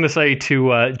I'm just going to say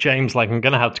to James, like, I'm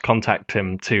going to have to contact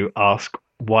him to ask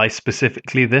why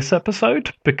specifically this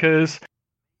episode, because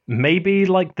maybe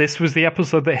like this was the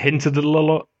episode that hinted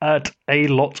at a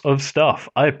lot of stuff.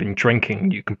 I've been drinking,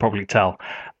 you can probably tell.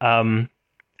 So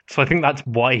I think that's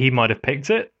why he might have picked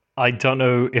it. I don't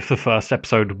know if the first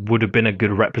episode would have been a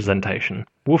good representation.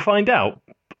 We'll find out.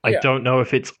 I don't know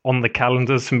if it's on the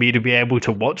calendars for me to be able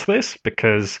to watch this,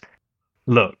 because,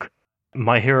 look,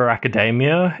 My Hero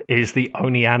Academia is the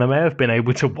only anime I've been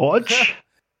able to watch,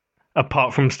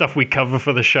 apart from stuff we cover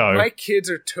for the show. My kids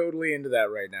are totally into that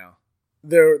right now.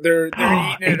 They're eating it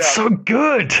up. It's so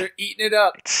good! They're eating it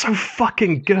up. It's so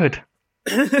fucking good.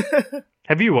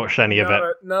 Have you watched any of it?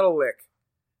 Not a lick.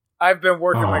 I've been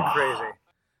working like crazy.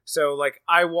 So, like,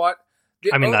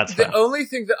 Fair. The only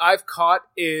thing that I've caught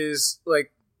is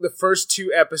like the first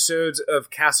 2 episodes of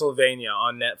Castlevania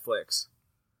on Netflix.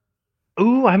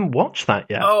 Ooh, I haven't watched that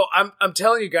yet. Oh, I'm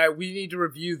telling you, guy, we need to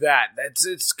review that.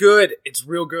 It's good. It's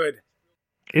real good.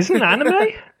 Isn't it anime?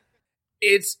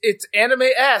 It's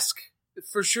anime-esque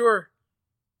for sure.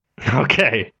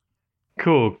 Okay,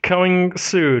 cool. Coming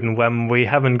soon when we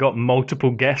haven't got multiple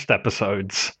guest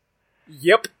episodes.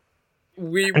 Yep.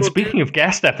 And speaking of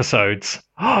guest episodes,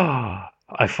 I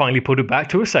finally put it back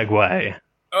to a segue.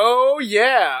 Oh,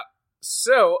 yeah.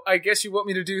 So, I guess you want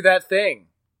me to do that thing.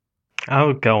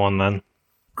 Oh, go on then.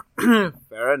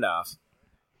 Fair enough.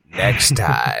 Next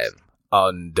time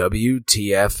on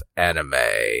WTF Anime.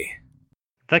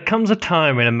 There comes a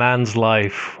time in a man's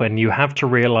life when you have to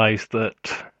realize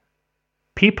that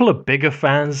people are bigger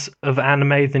fans of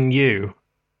anime than you.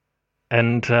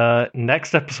 And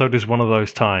next episode is one of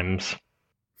those times.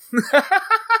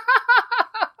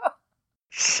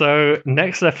 So,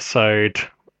 next episode,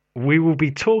 we will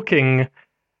be talking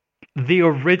the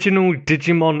original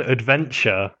Digimon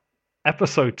Adventure,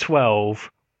 episode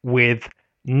 12, with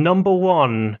number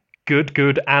 1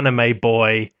 good anime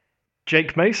boy,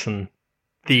 Jake Mason,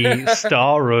 the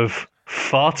star of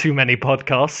far too many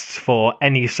podcasts for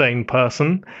any sane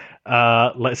person.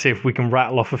 Let's see if we can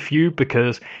rattle off a few,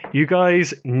 because you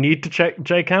guys need to check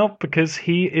Jake out, because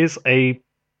he is a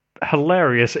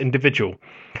hilarious individual.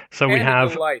 So we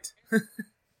have light.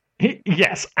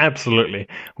 Yes, absolutely.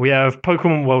 We have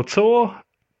Pokemon World Tour,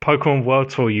 Pokemon World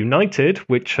Tour United,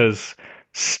 which has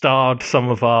starred some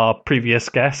of our previous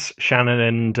guests, Shannon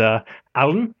and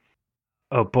Alan.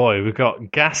 Oh boy, we've got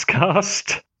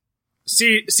Gascast,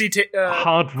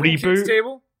 Hard Cool Reboot, Kids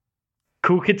Table?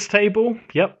 Cool Kids Table,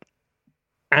 yep.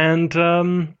 And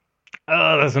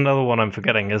there's another one I'm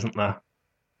forgetting, isn't there?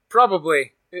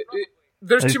 Probably.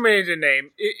 There's too many to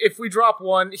name. If we drop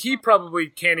one, he probably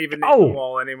can't even name them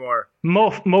all anymore.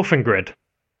 Morphin Grid.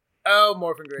 Oh,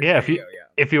 Morphin Grid. Yeah,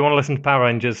 if you want to listen to Power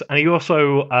Rangers. And he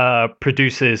also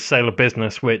produces Sailor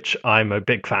Business, which I'm a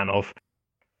big fan of.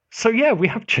 So yeah, we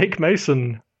have Jake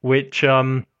Mason, which,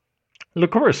 look,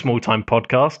 we're a small-time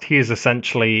podcast. He is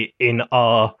essentially, in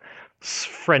our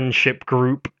friendship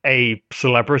group, a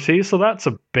celebrity, so that's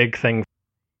a big thing.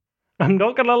 I'm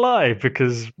not going to lie,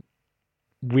 because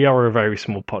we are a very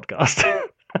small podcast.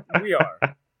 We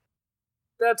are.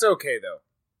 That's okay, though.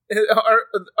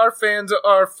 Our fans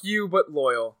are few but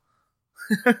loyal.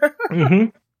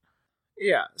 Mm-hmm.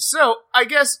 Yeah. So I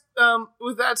guess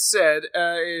with that said,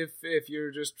 if you're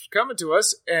just coming to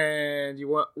us and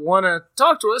you want to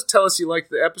talk to us, tell us you liked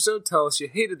the episode, tell us you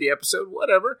hated the episode,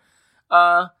 whatever.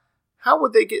 How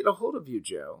would they get a hold of you,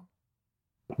 Joe?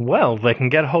 Well, they can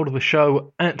get a hold of the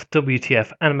show at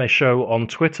WTF Anime Show on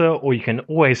Twitter, or you can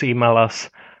always email us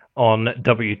on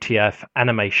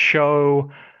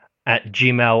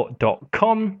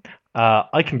WTFAnimeShow@gmail.com.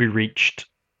 I can be reached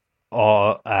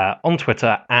on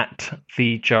Twitter at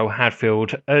the Joe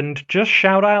Hadfield, and just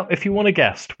shout out if you want a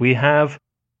guest. We have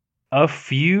a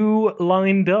few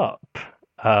lined up.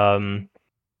 The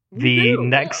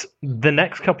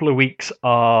next couple of weeks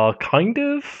are kind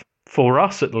of, for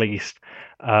us at least,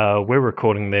 we're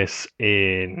recording this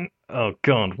in, oh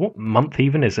god, what month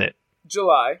even is it?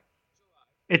 July.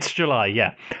 It's July,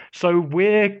 yeah. So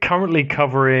we're currently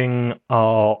covering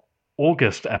our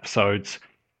August episodes,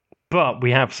 but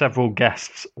we have several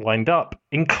guests lined up,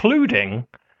 including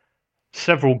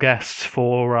several guests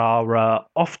for our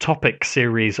off-topic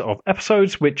series of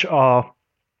episodes, which are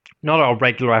not our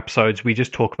regular episodes. We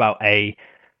just talk about a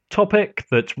topic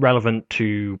that's relevant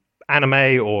to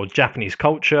anime or Japanese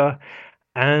culture.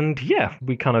 And yeah,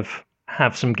 we kind of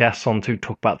have some guests on to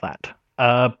talk about that.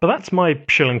 But that's my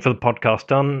shilling for the podcast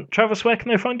done. Travis, where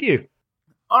can they find you?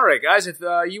 All right, guys, if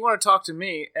you want to talk to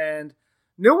me, and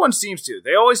no one seems to.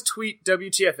 They always tweet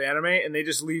WTF Anime, and they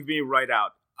just leave me right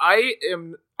out. I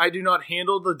do not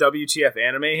handle the WTF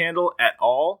Anime handle at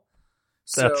all.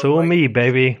 So, that's all me,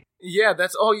 baby. Yeah,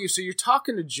 that's all you. So you're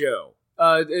talking to Joe.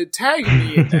 Tag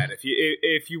me in that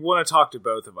if you want to talk to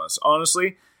both of us,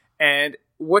 honestly. And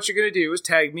what you're going to do is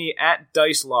tag me at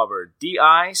Dicelobber,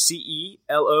 DICELOBBER.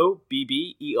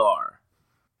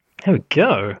 There we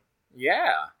go.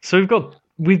 Yeah. So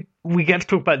we get to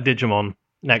talk about Digimon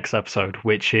next episode,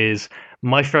 which is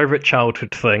my favorite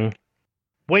childhood thing,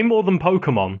 way more than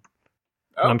Pokemon.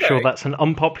 Okay. And I'm sure that's an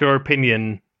unpopular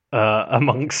opinion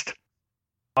amongst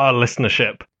our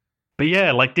listenership. But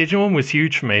yeah, like Digimon was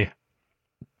huge for me,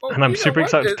 and I'm super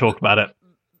excited to talk about it.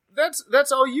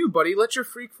 That's all you, buddy. Let your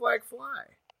freak flag fly.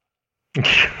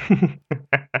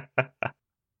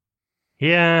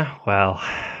 Yeah, well,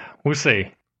 we'll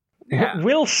see. Yeah.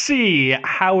 We'll see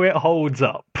how it holds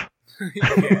up.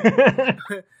 Yeah.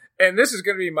 And this is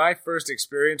going to be my first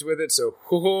experience with it, so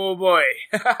oh boy.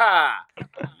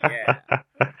 Yeah.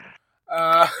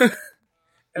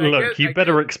 Look, you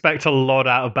better expect a lot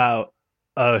out about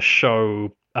a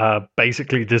show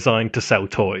basically designed to sell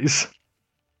toys.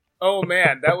 Oh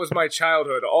man, that was my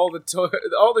childhood. All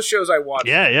the shows I watched.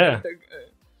 Yeah.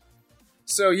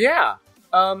 So yeah.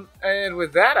 And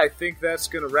with that, I think that's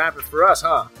going to wrap it for us,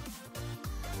 huh?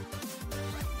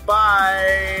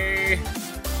 Bye!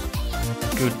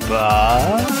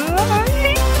 Goodbye.